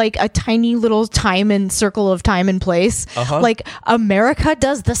significant to like a tiny little circle of time and place. Like America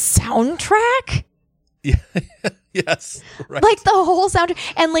does the soundtrack. Yeah. Yes. Right. Like the whole soundtrack,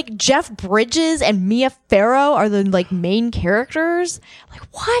 and like Jeff Bridges and Mia Farrow are the like main characters. Like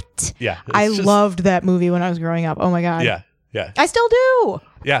what? Yeah. I loved that movie when I was growing up. Oh my God. Yeah. Yeah. I still do.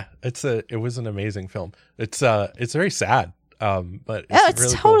 Yeah. It was an amazing film. It's very sad. But it's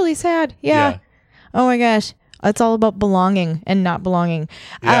really totally cool. sad. Yeah. Oh my gosh. It's all about belonging and not belonging.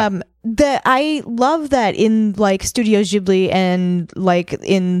 Yeah. I love that in like Studio Ghibli and like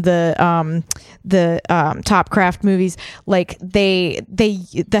in the Topcraft movies, like the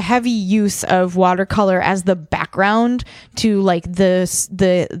heavy use of watercolor as the background to like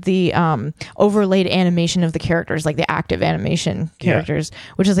the overlaid animation of the characters, like the active animation characters,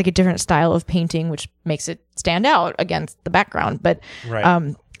 which is like a different style of painting, which makes it stand out against the background. But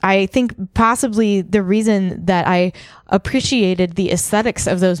right. I think possibly the reason that I appreciated the aesthetics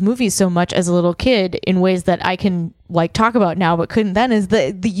of those movies so much as a little kid in ways that I can like talk about now but couldn't then is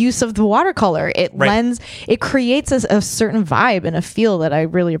the use of the watercolor. It creates a certain vibe and a feel that I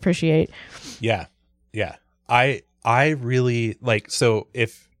really appreciate. Yeah. Yeah. I really like, so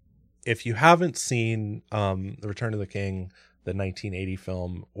if you haven't seen The Return of the King, the 1980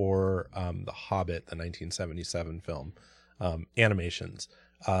 film, or The Hobbit, the 1977 film, animations,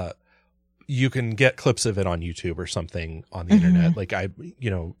 you can get clips of it on YouTube or something on the internet. Like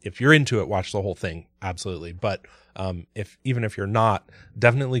if you're into it, watch the whole thing. Absolutely. But, if you're not,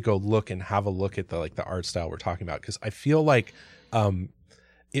 definitely go look and have a look at the art style we're talking about. 'Cause I feel like,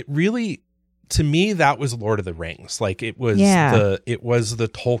 it really, to me, that was Lord of the Rings. Like it was the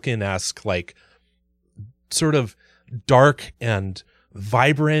Tolkien-esque, like sort of dark and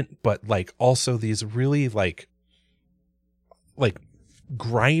vibrant, but like also these really like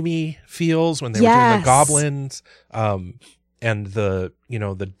grimy feels when they were doing the goblins, and the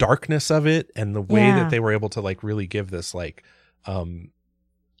darkness of it, and the way that they were able to like really give this like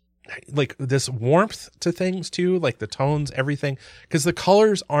this warmth to things too, like the tones, everything, because the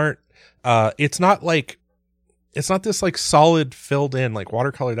colors aren't it's not this like solid filled in like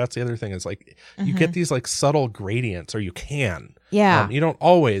watercolor. That's the other thing, is like you get these like subtle gradients, or you can. Yeah. You don't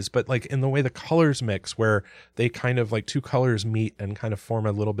always, but like in the way the colors mix, where they kind of like two colors meet and kind of form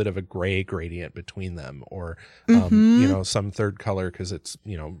a little bit of a gray gradient between them, or some third color, because it's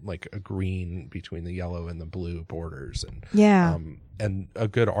like a green between the yellow and the blue borders, and and a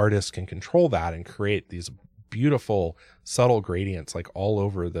good artist can control that and create these beautiful subtle gradients like all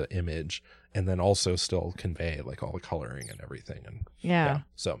over the image, and then also still convey like all the coloring and everything. And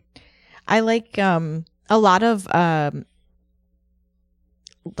so I like a lot of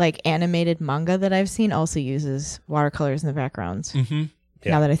like animated manga that I've seen also uses watercolors in the backgrounds.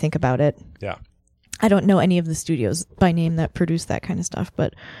 Now that I think about it. Yeah. I don't know any of the studios by name that produce that kind of stuff,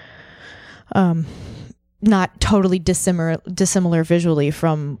 but not totally dissimilar visually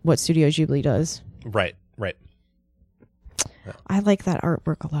from what Studio Ghibli does. Right. Yeah. I like that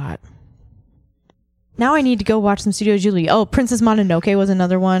artwork a lot. Now I need to go watch some Studio Ghibli. Oh, Princess Mononoke was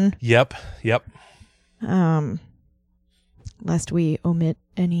another one. Yep. Lest we omit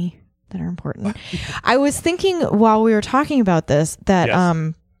any that are important. I was thinking while we were talking about this that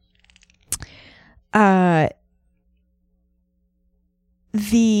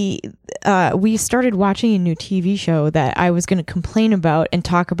we started watching a new TV show that I was going to complain about and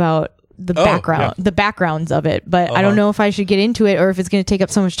talk about the backgrounds of it, but I don't know if I should get into it or if it's going to take up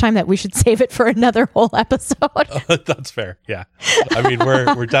so much time that we should save it for another whole episode. That's fair. Yeah. I mean,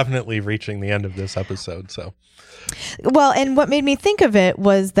 we're definitely reaching the end of this episode, so. Well, and what made me think of it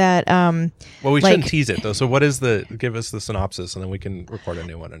was that we shouldn't tease it though. So give us the synopsis, and then we can record a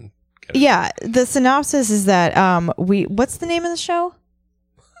new one and get it. Yeah, the synopsis is that what's the name of the show?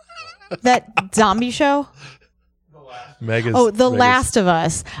 That zombie show? Megas. The Last of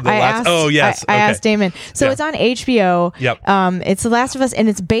Us. I asked Damon. So it's on HBO. Yep. It's The Last of Us, and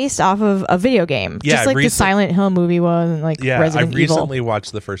it's based off of a video game, Yeah, just like the Silent Hill movie was, and like Resident I recently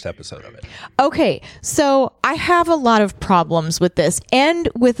watched the first episode of it. Okay, so I have a lot of problems with this and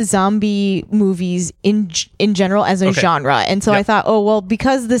with zombie movies in general as a genre, and so I thought,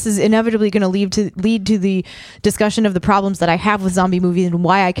 because this is inevitably going to lead to the discussion of the problems that I have with zombie movies and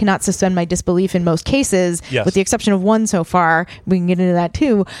why I cannot suspend my disbelief in most cases, with the exception of one so far. We can get into that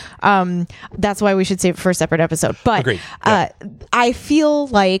too. That's why we should save it for a separate episode. But I feel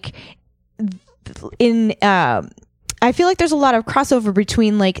like I feel like there's a lot of crossover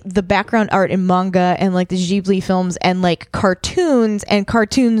between like the background art in manga and like the Ghibli films and like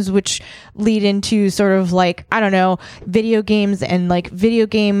cartoons which lead into sort of like, I don't know, video games and like video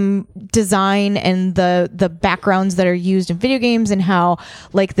game design and the backgrounds that are used in video games, and how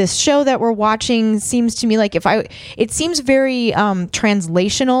like this show that we're watching seems to me like it seems very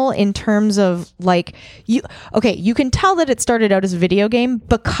translational in terms of like you can tell that it started out as a video game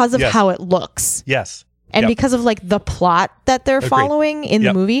because of how it looks. Yes. And because of like the plot that they're following in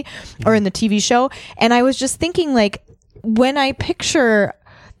the movie or in the TV show. And I was just thinking, like, when I picture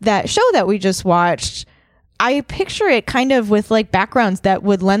that show that we just watched, I picture it kind of with like backgrounds that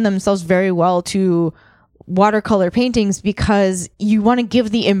would lend themselves very well to watercolor paintings, because you want to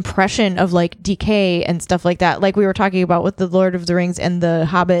give the impression of like decay and stuff like that, like we were talking about with the Lord of the Rings and the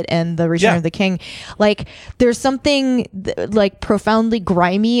Hobbit and the Return of the King. Like there's something like profoundly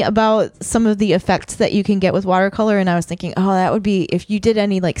grimy about some of the effects that you can get with watercolor, and I was thinking, that would be, if you did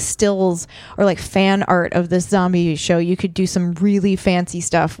any like stills or like fan art of this zombie show, you could do some really fancy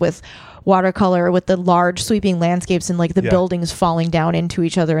stuff with watercolor, with the large sweeping landscapes and like the buildings falling down into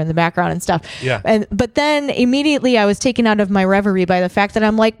each other in the background and stuff. But then immediately I was taken out of my reverie by the fact that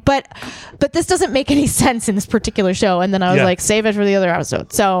I'm like, but this doesn't make any sense in this particular show. And then I was like, save it for the other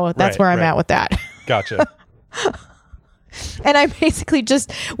episode. So that's where I'm at with that. Gotcha. And I basically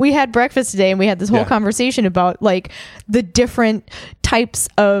we had breakfast today and we had this whole conversation about like the different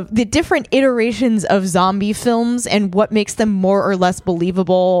iterations of zombie films and what makes them more or less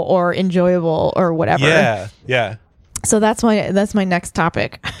believable or enjoyable or whatever. Yeah. So that's my next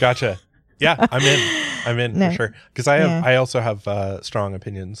topic. Gotcha. Yeah, I'm in for sure. Because I also have strong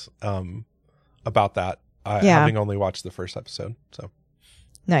opinions about that. Having only watched the first episode, so.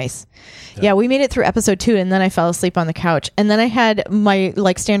 Nice. Yeah, we made it through episode 2 and then I fell asleep on the couch. And then I had my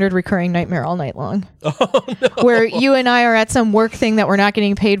like standard recurring nightmare all night long. Oh, no. Where you and I are at some work thing that we're not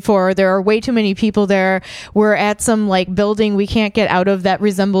getting paid for. There are way too many people there. We're at some like building we can't get out of that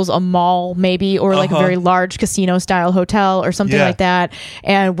resembles a mall maybe, or like a very large casino style hotel or something like that.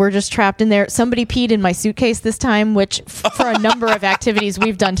 And we're just trapped in there. Somebody peed in my suitcase this time, which for a number of activities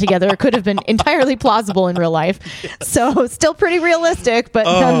we've done together could have been entirely plausible in real life. So still pretty realistic,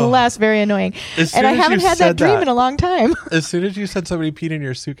 but nonetheless very annoying. And I haven't had that dream in a long time. As soon as you said somebody peed in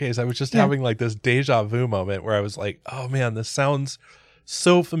your suitcase, I was just having like this deja vu moment where I was like, oh man, this sounds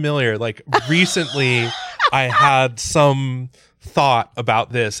so familiar. Like recently I had some thought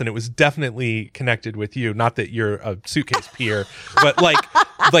about this and it was definitely connected with you. Not that you're a suitcase peer, but like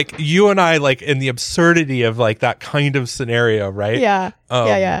you and I, like in the absurdity of like that kind of scenario, right? Yeah.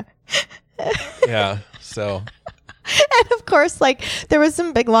 Yeah. So and of course, like there was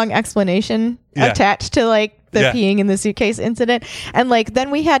some big long explanation attached to like the peeing in the suitcase incident, and like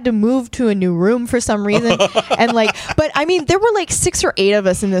then we had to move to a new room for some reason. And like, but I mean, there were like 6 or 8 of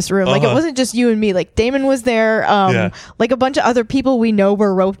us in this room. Like it wasn't just you and me. Like Damon was there. Like a bunch of other people we know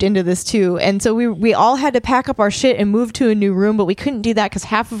were roped into this too. And so we all had to pack up our shit and move to a new room, but we couldn't do that because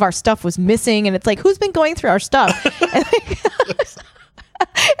half of our stuff was missing. And it's like, who's been going through our stuff?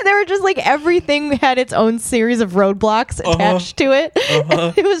 And they were just like, everything had its own series of roadblocks attached to it.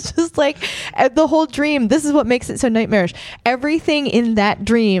 And it was just like the whole dream. This is what makes it so nightmarish. Everything in that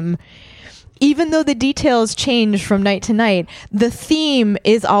dream, even though the details change from night to night, the theme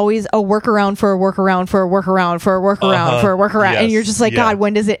is always a workaround for a workaround for a workaround for a workaround for a workaround. Yes. And you're just like, God,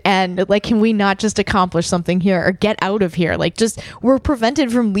 when does it end? Like, can we not just accomplish something here or get out of here? Like, just we're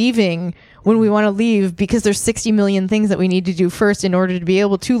prevented from leaving when we want to leave because there's 60 million things that we need to do first in order to be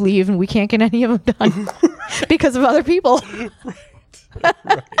able to leave, and we can't get any of them done because of other people.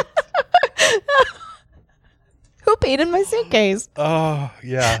 Right. Who paid in my suitcase? Oh,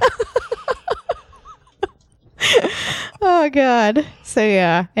 yeah. Oh, God. So,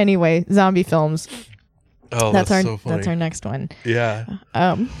 yeah. Anyway, zombie films. Oh, that's so funny. That's our next one. Yeah.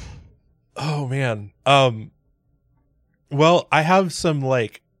 Oh, man. Well, I have some,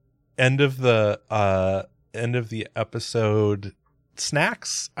 like, end of the episode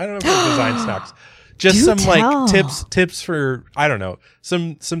snacks. I don't know if they're design snacks. just Do some tell. like tips for, I don't know,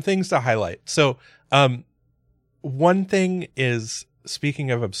 some things to highlight. So one thing is, speaking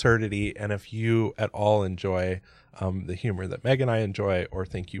of absurdity, and if you at all enjoy the humor that Meg and I enjoy, or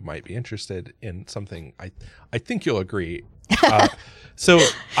think you might be interested in something, I think you'll agree. So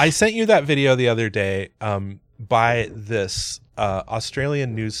I sent you that video the other day by this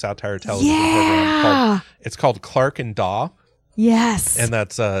Australian news satire television program. It's called Clark and Daw. Yes. And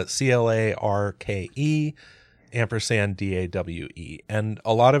that's CLARKE &DAWE. And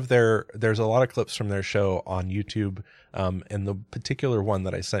there's a lot of clips from their show on YouTube. And the particular one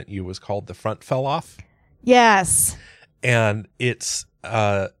that I sent you was called The Front Fell Off. Yes. And it's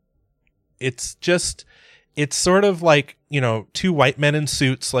sort of like, two white men in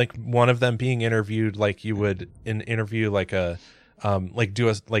suits, like one of them being interviewed like you would interview like a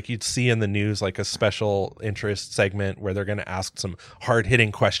like you'd see in the news, like a special interest segment where they're going to ask some hard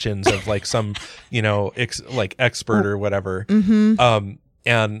hitting questions of like some, like expert or whatever. Mm-hmm.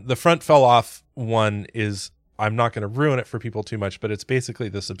 And The Front Fell Off one is, I'm not going to ruin it for people too much, but it's basically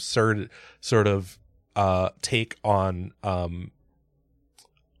this absurd sort of take on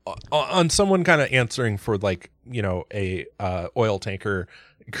someone kind of answering for like, a oil tanker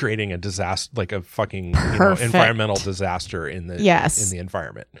creating a disaster, like a fucking environmental disaster in the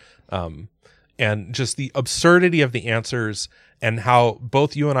environment. And just the absurdity of the answers, and how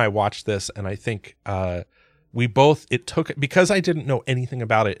both you and I watched this, and I think because I didn't know anything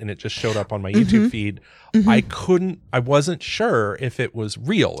about it and it just showed up on my YouTube feed, I wasn't sure if it was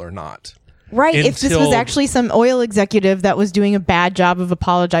real or not. Right. If this was actually some oil executive that was doing a bad job of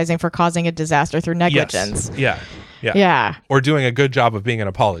apologizing for causing a disaster through negligence. Yes. Yeah. Or doing a good job of being an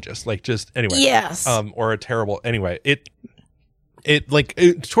apologist. Like, just anyway. Yes. Or a terrible. Anyway,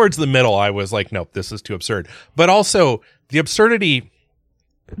 towards the middle, I was like, nope, this is too absurd. But also the absurdity.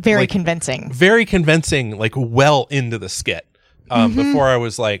 Very convincing. Very convincing, like well into the skit. Before I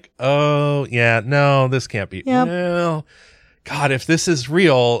was like, oh, yeah, no, this can't be. Yep. Well, God, if this is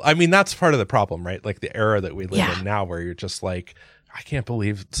real, I mean, that's part of the problem, right? Like the era that we live in now, where you're just like, I can't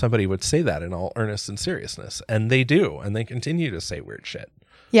believe somebody would say that in all earnest and seriousness. And they do. And they continue to say weird shit.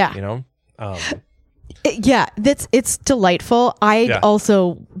 Yeah. It's delightful. I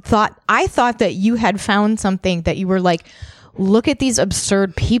also thought that you had found something that you were like, look at these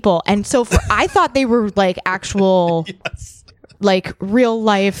absurd people. And so I thought they were like actual, like real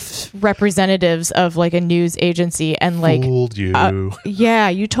life representatives of like a news agency, and like fooled you.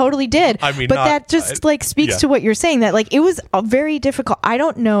 You totally did. I mean, but that just speaks to what you're saying, that like it was very difficult. I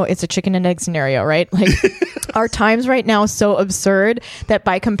don't know. It's a chicken and egg scenario, right? Like our times right now is so absurd that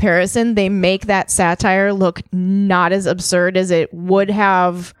by comparison, they make that satire look not as absurd as it would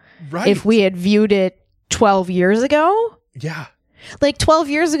have if we had viewed it 12 years ago. Yeah. Like 12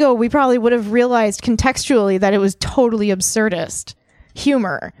 years ago, we probably would have realized contextually that it was totally absurdist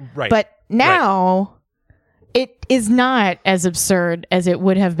humor. Right. But now it is not as absurd as it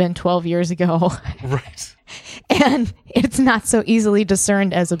would have been 12 years ago. Right. And it's not so easily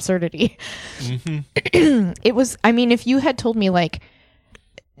discerned as absurdity. Mm-hmm. It was, I mean, if you had told me like,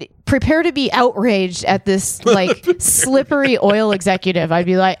 prepare to be outraged at this like slippery oil executive, I'd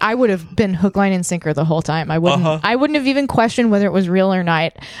be like, I would have been hook, line, and sinker the whole time. I wouldn't have even questioned whether it was real or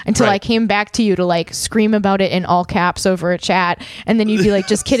not until I came back to you to like scream about it in all caps over a chat, and then you'd be like,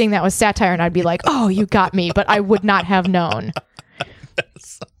 just kidding, that was satire, and I'd be like, oh, you got me, but I would not have known.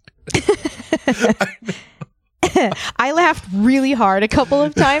 I laughed really hard a couple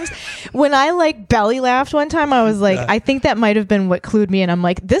of times. When I like belly laughed one time, I was like, I think that might have been what clued me in. I'm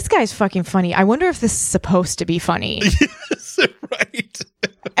like, this guy's fucking funny. I wonder if this is supposed to be funny. Yes, right.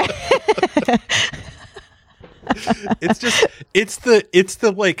 It's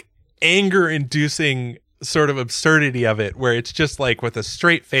the like anger inducing sort of absurdity of it, where it's just like with a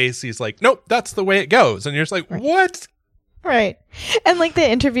straight face, he's like, nope, that's the way it goes. And you're just like, what? Right. And like the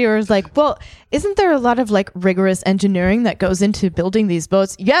interviewer is like, well, isn't there a lot of like rigorous engineering that goes into building these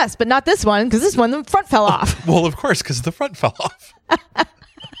boats? Yes, but not this one, because this one, the front fell off. Well, of course, because the front fell off.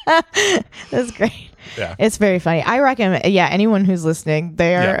 That's great. Yeah. It's very funny. I recommend, anyone who's listening,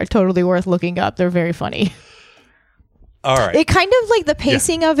 they are totally worth looking up. They're very funny. All right. It kind of like the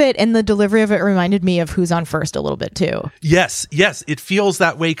pacing of it and the delivery of it reminded me of Who's on First a little bit too. Yes. It feels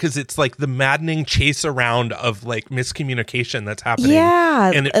that way because it's like the maddening chase around of like miscommunication that's happening.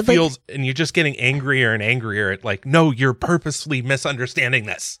 Yeah. And it feels, and you're just getting angrier and angrier at like, no, you're purposefully misunderstanding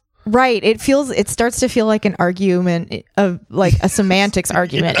this. Right. It starts to feel like an argument of like a semantics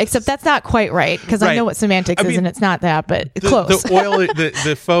argument, Yes. except that's not quite right because I know what semantics is and it's not that, but close.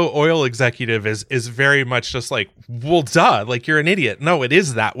 The faux oil executive is very much just like, well, duh, like you're an idiot. No, it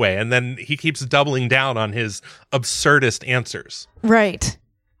is that way. And then he keeps doubling down on his absurdist answers. Right.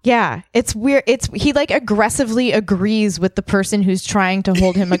 Yeah, it's weird. He like aggressively agrees with the person who's trying to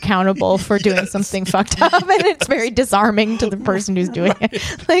hold him accountable for doing something fucked up, and it's very disarming to the person who's doing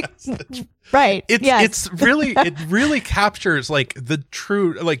it. Like, right? It really captures like the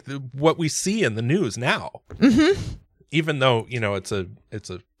true what we see in the news now. Mm-hmm. Even though it's a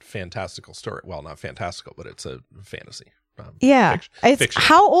fantastical story. Well, not fantastical, but it's a fantasy. Fiction.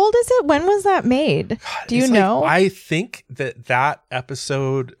 How old is it? When was that made? Do you know? I think that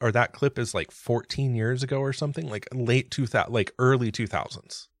episode or that clip is like 14 years ago or something, like late 2000, like early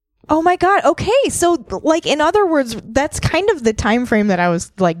 2000s. Oh my God. Okay. So like, in other words, that's kind of the time frame that I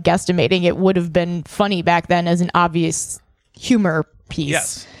was like guesstimating it would have been funny back then as an obvious humor piece.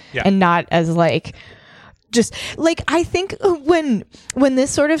 Yes. Yeah. And not as like, just like, I think when this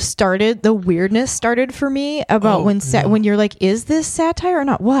sort of started, the weirdness started for me about when you're like, is this satire or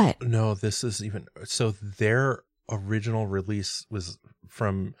not? What? No, this is so their original release was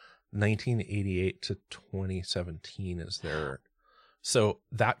from 1988 to 2017 so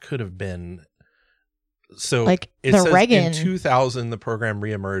that could have been, so like it the says Reagan. In 2000, the program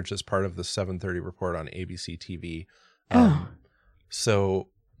reemerged as part of the 7:30 report on ABC TV. So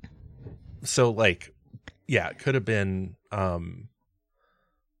like, yeah, it could have been,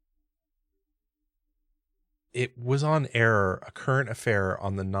 it was on air, a current affair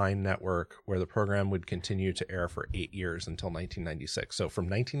on the 9 network where the program would continue to air for 8 years until 1996. So from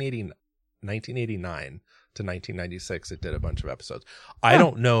 1989 to 1996, it did a bunch of episodes. I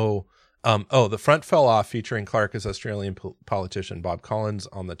don't know. The Front Fell Off, featuring Clark as Australian politician Bob Collins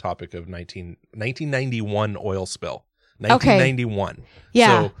on the topic of 1991 oil spill. 1991. Okay.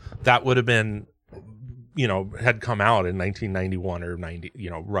 Yeah. So that would have been, had come out in 1991 or 90,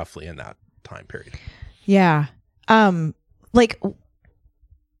 roughly in that time period. Yeah. Like,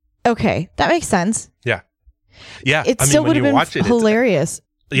 okay, that makes sense. Yeah. Yeah. It still would have been hilarious.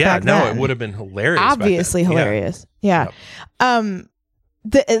 It would have been hilarious. Obviously hilarious. Yeah. Yep.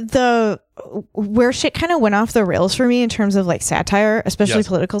 The where shit kind of went off the rails for me in terms of like satire, especially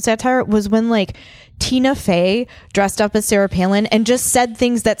political satire, was when like Tina Fey dressed up as Sarah Palin and just said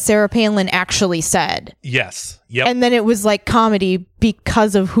things that Sarah Palin actually said. Yes. Yep. And then it was like comedy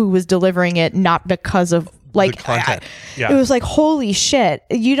because of who was delivering it, not because of like the content. It was like, holy shit.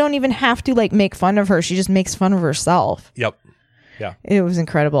 You don't even have to like make fun of her. She just makes fun of herself. Yep. Yeah. It was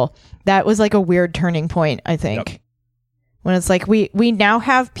incredible. That was like a weird turning point, I think. Yep. When it's like we now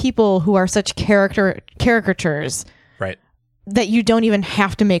have people who are such caricatures, right, that you don't even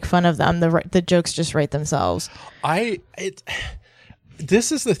have to make fun of them. The jokes just write themselves.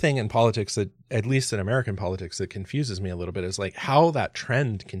 This is the thing in politics that, at least in American politics, that confuses me a little bit, is like how that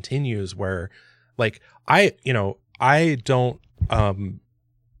trend continues where like I don't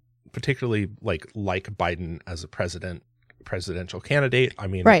particularly like Biden as a presidential candidate. I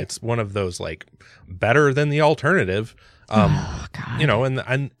mean, It's one of those like better than the alternative.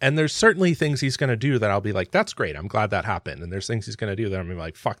 And there's certainly things he's going to do that I'll be like, that's great. I'm glad that happened. And there's things he's going to do that I'm gonna be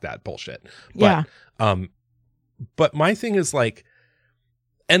like, fuck that bullshit. But, but my thing is like,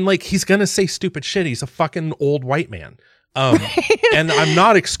 and like, he's going to say stupid shit. He's a fucking old white man. And I'm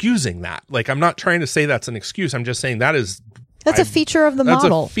not excusing that. Like, I'm not trying to say that's an excuse. I'm just saying that's a feature of the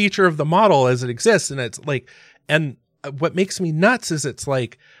model. That's a feature of the model as it exists. And it's like, and what makes me nuts is it's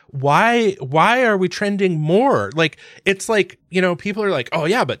like, why are we trending more? Like, it's like, people are like, oh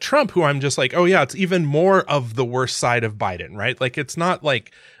yeah, but Trump, who I'm just like, oh yeah, it's even more of the worst side of Biden, right? Like, it's not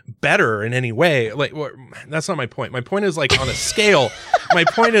like better in any way. Like, that's not my point. My point is like on a scale,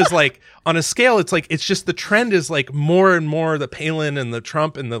 it's like, it's just the trend is like more and more the Palin and the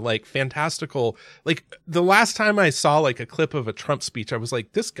Trump and the like fantastical, like the last time I saw like a clip of a Trump speech, I was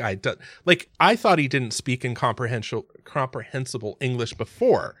like, this guy does, like, I thought he didn't speak in comprehensible English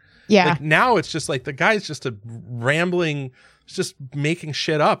before. Yeah. Like now it's just like the guy's just a rambling, just making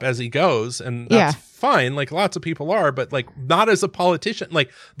shit up as he goes. And that's fine. Like lots of people are, but like not as a politician.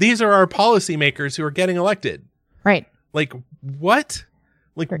 Like these are our policymakers who are getting elected. Right. Like what?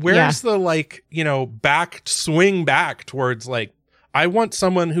 Like where's the like, swing back towards like, I want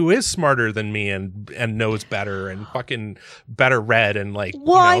someone who is smarter than me and knows better and fucking better read and like.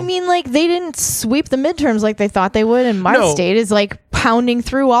 Well, I mean, like they didn't sweep the midterms like they thought they would, and my state is like pounding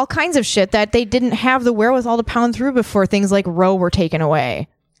through all kinds of shit that they didn't have the wherewithal to pound through before things like Roe were taken away.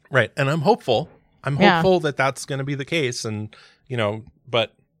 Right, and I'm hopeful. I'm hopeful that that's going to be the case, and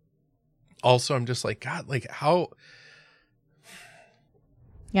but also I'm just like, God, like how,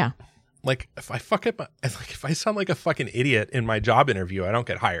 Yeah. like if I fuck up, like if I sound like a fucking idiot in my job interview, I don't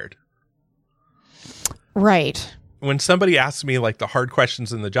get hired. Right. When somebody asks me like the hard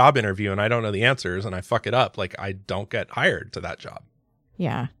questions in the job interview and I don't know the answers and I fuck it up, like I don't get hired to that job.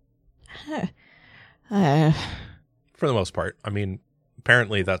 Yeah. For the most part. I mean,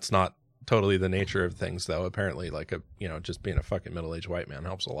 apparently that's not totally the nature of things, though. Apparently, like just being a fucking middle-aged white man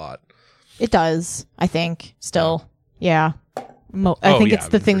helps a lot. It does, I think. Still, yeah. I think it's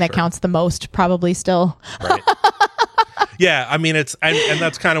the thing that counts the most, probably. Still, right? Yeah, I mean, it's and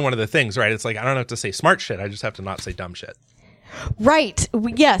that's kind of one of the things, right? It's like I don't have to say smart shit; I just have to not say dumb shit. Right.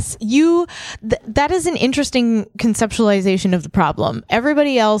 Yes. That is an interesting conceptualization of the problem.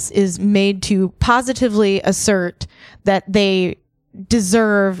 Everybody else is made to positively assert that they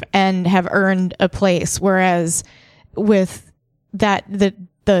deserve and have earned a place. Whereas with that, the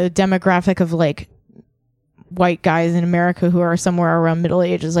demographic of like white guys in America who are somewhere around middle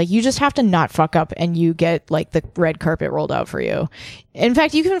age is like, you just have to not fuck up and you get like the red carpet rolled out for you. In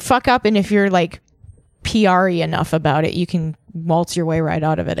fact, you can fuck up, and if you're like PR-y enough about it, you can waltz your way right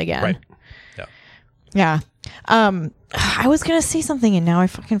out of it again. Right. Yeah. I was gonna say something and now I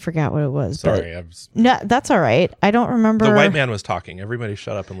fucking forgot what it was. Sorry, no, that's all right. I don't remember. The white man was talking. Everybody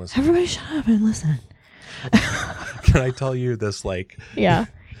shut up and listen. Everybody shut up and listen. Can I tell you this? Like, yeah.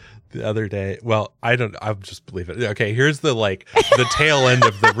 The other day, well, I'll just believe it. Okay, here's the like the tail end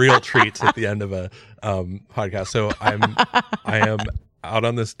of the real treats at the end of a podcast. So I am out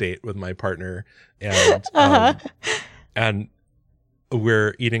on this date with my partner, and and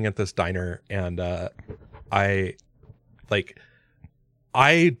we're eating at this diner, and I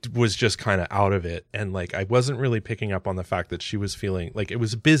was just kind of out of it, and like I wasn't really picking up on the fact that she was feeling like it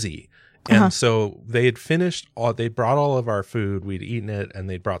was busy. And so they had they brought all of our food, we'd eaten it, and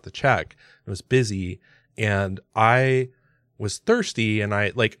they brought the check. It was busy, and I was thirsty, and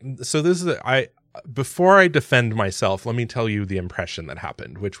before I defend myself, let me tell you the impression that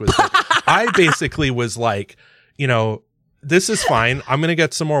happened, which was that I basically was like, this is fine. I'm going to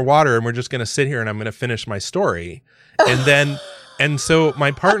get some more water, and we're just going to sit here, and I'm going to finish my story. And so my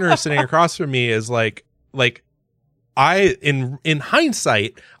partner sitting across from me is like, in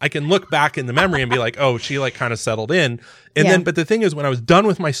hindsight, I can look back in the memory and be like, oh, she like kind of settled in. And then, but the thing is, when I was done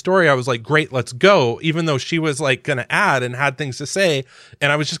with my story, I was like, great, let's go. Even though she was like going to add and had things to say.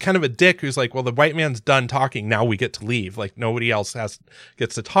 And I was just kind of a dick who's like, well, the white man's done talking. Now we get to leave. Like nobody else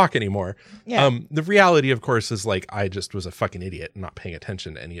gets to talk anymore. Yeah. The reality, of course, is like, I just was a fucking idiot and not paying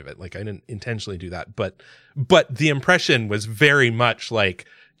attention to any of it. Like I didn't intentionally do that. But the impression was very much like,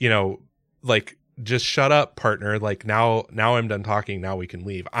 like, just shut up, partner. Like now I'm done talking. Now we can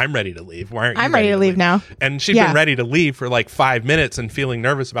leave. I'm ready to leave. Why aren't you? I'm ready to leave now. And she'd been ready to leave for like 5 minutes and feeling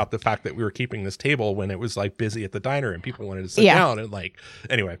nervous about the fact that we were keeping this table when it was like busy at the diner and people wanted to sit down. And like,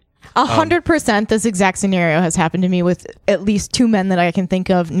 anyway, 100% this exact scenario has happened to me with at least 2 men that I can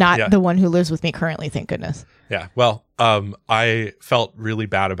think of. Not the one who lives with me currently. Thank goodness. Yeah. Well, I felt really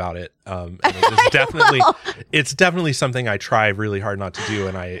bad about it. And it's definitely something I try really hard not to do.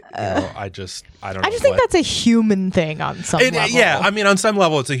 And I just think that's a human thing on some level. Yeah. I mean, on some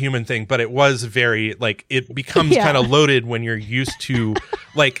level it's a human thing, but it was very like, it becomes kind of loaded when you're used to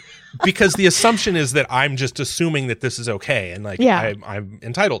like, because the assumption is that I'm just assuming that this is okay. And like, I'm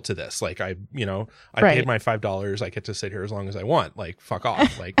entitled to this. Like I paid my $5. I get to sit here as long as I want. Like, fuck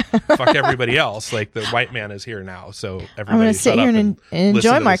off. Like, fuck everybody else. Like the white man is here now. So everybody I'm going to sit here and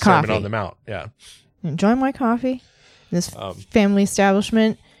enjoy my coffee. On the mount. Yeah. Enjoy my coffee. This family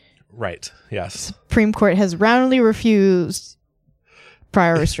establishment. Right. Yes. Supreme Court has roundly refused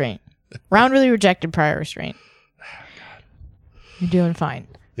prior restraint. Roundly rejected prior restraint. God. You're doing fine.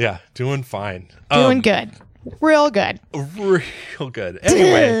 Yeah, doing fine. Doing good. Real good. Real good.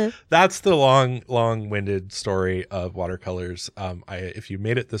 Anyway, that's the long-winded story of watercolors. If you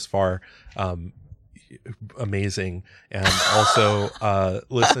made it this far, amazing. And also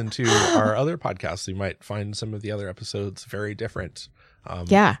listen to our other podcasts. You might find some of the other episodes very different.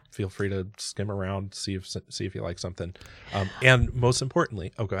 Feel free to skim around, see if you like something. And most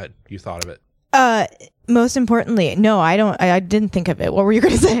importantly, go ahead. You thought of it. Most importantly, no, I don't. I didn't think of it. What were you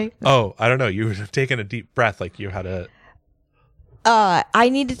going to say? Oh, I don't know. You were taking a deep breath, like you had a. I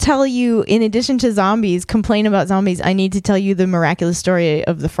need to tell you, in addition to zombies, complain about zombies, I need to tell you the miraculous story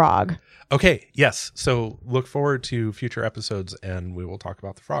of the frog. Okay. Yes. So look forward to future episodes, and we will talk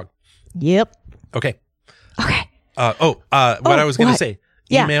about the frog. Yep. Okay. Okay. What I was going to say.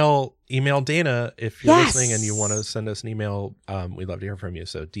 Yeah. Email Dana if you're listening and you want to send us an email. We'd love to hear from you.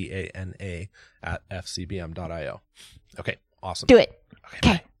 So DANA@fcbm.io. Okay, awesome. Do it.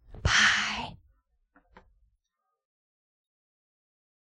 Okay. Bye.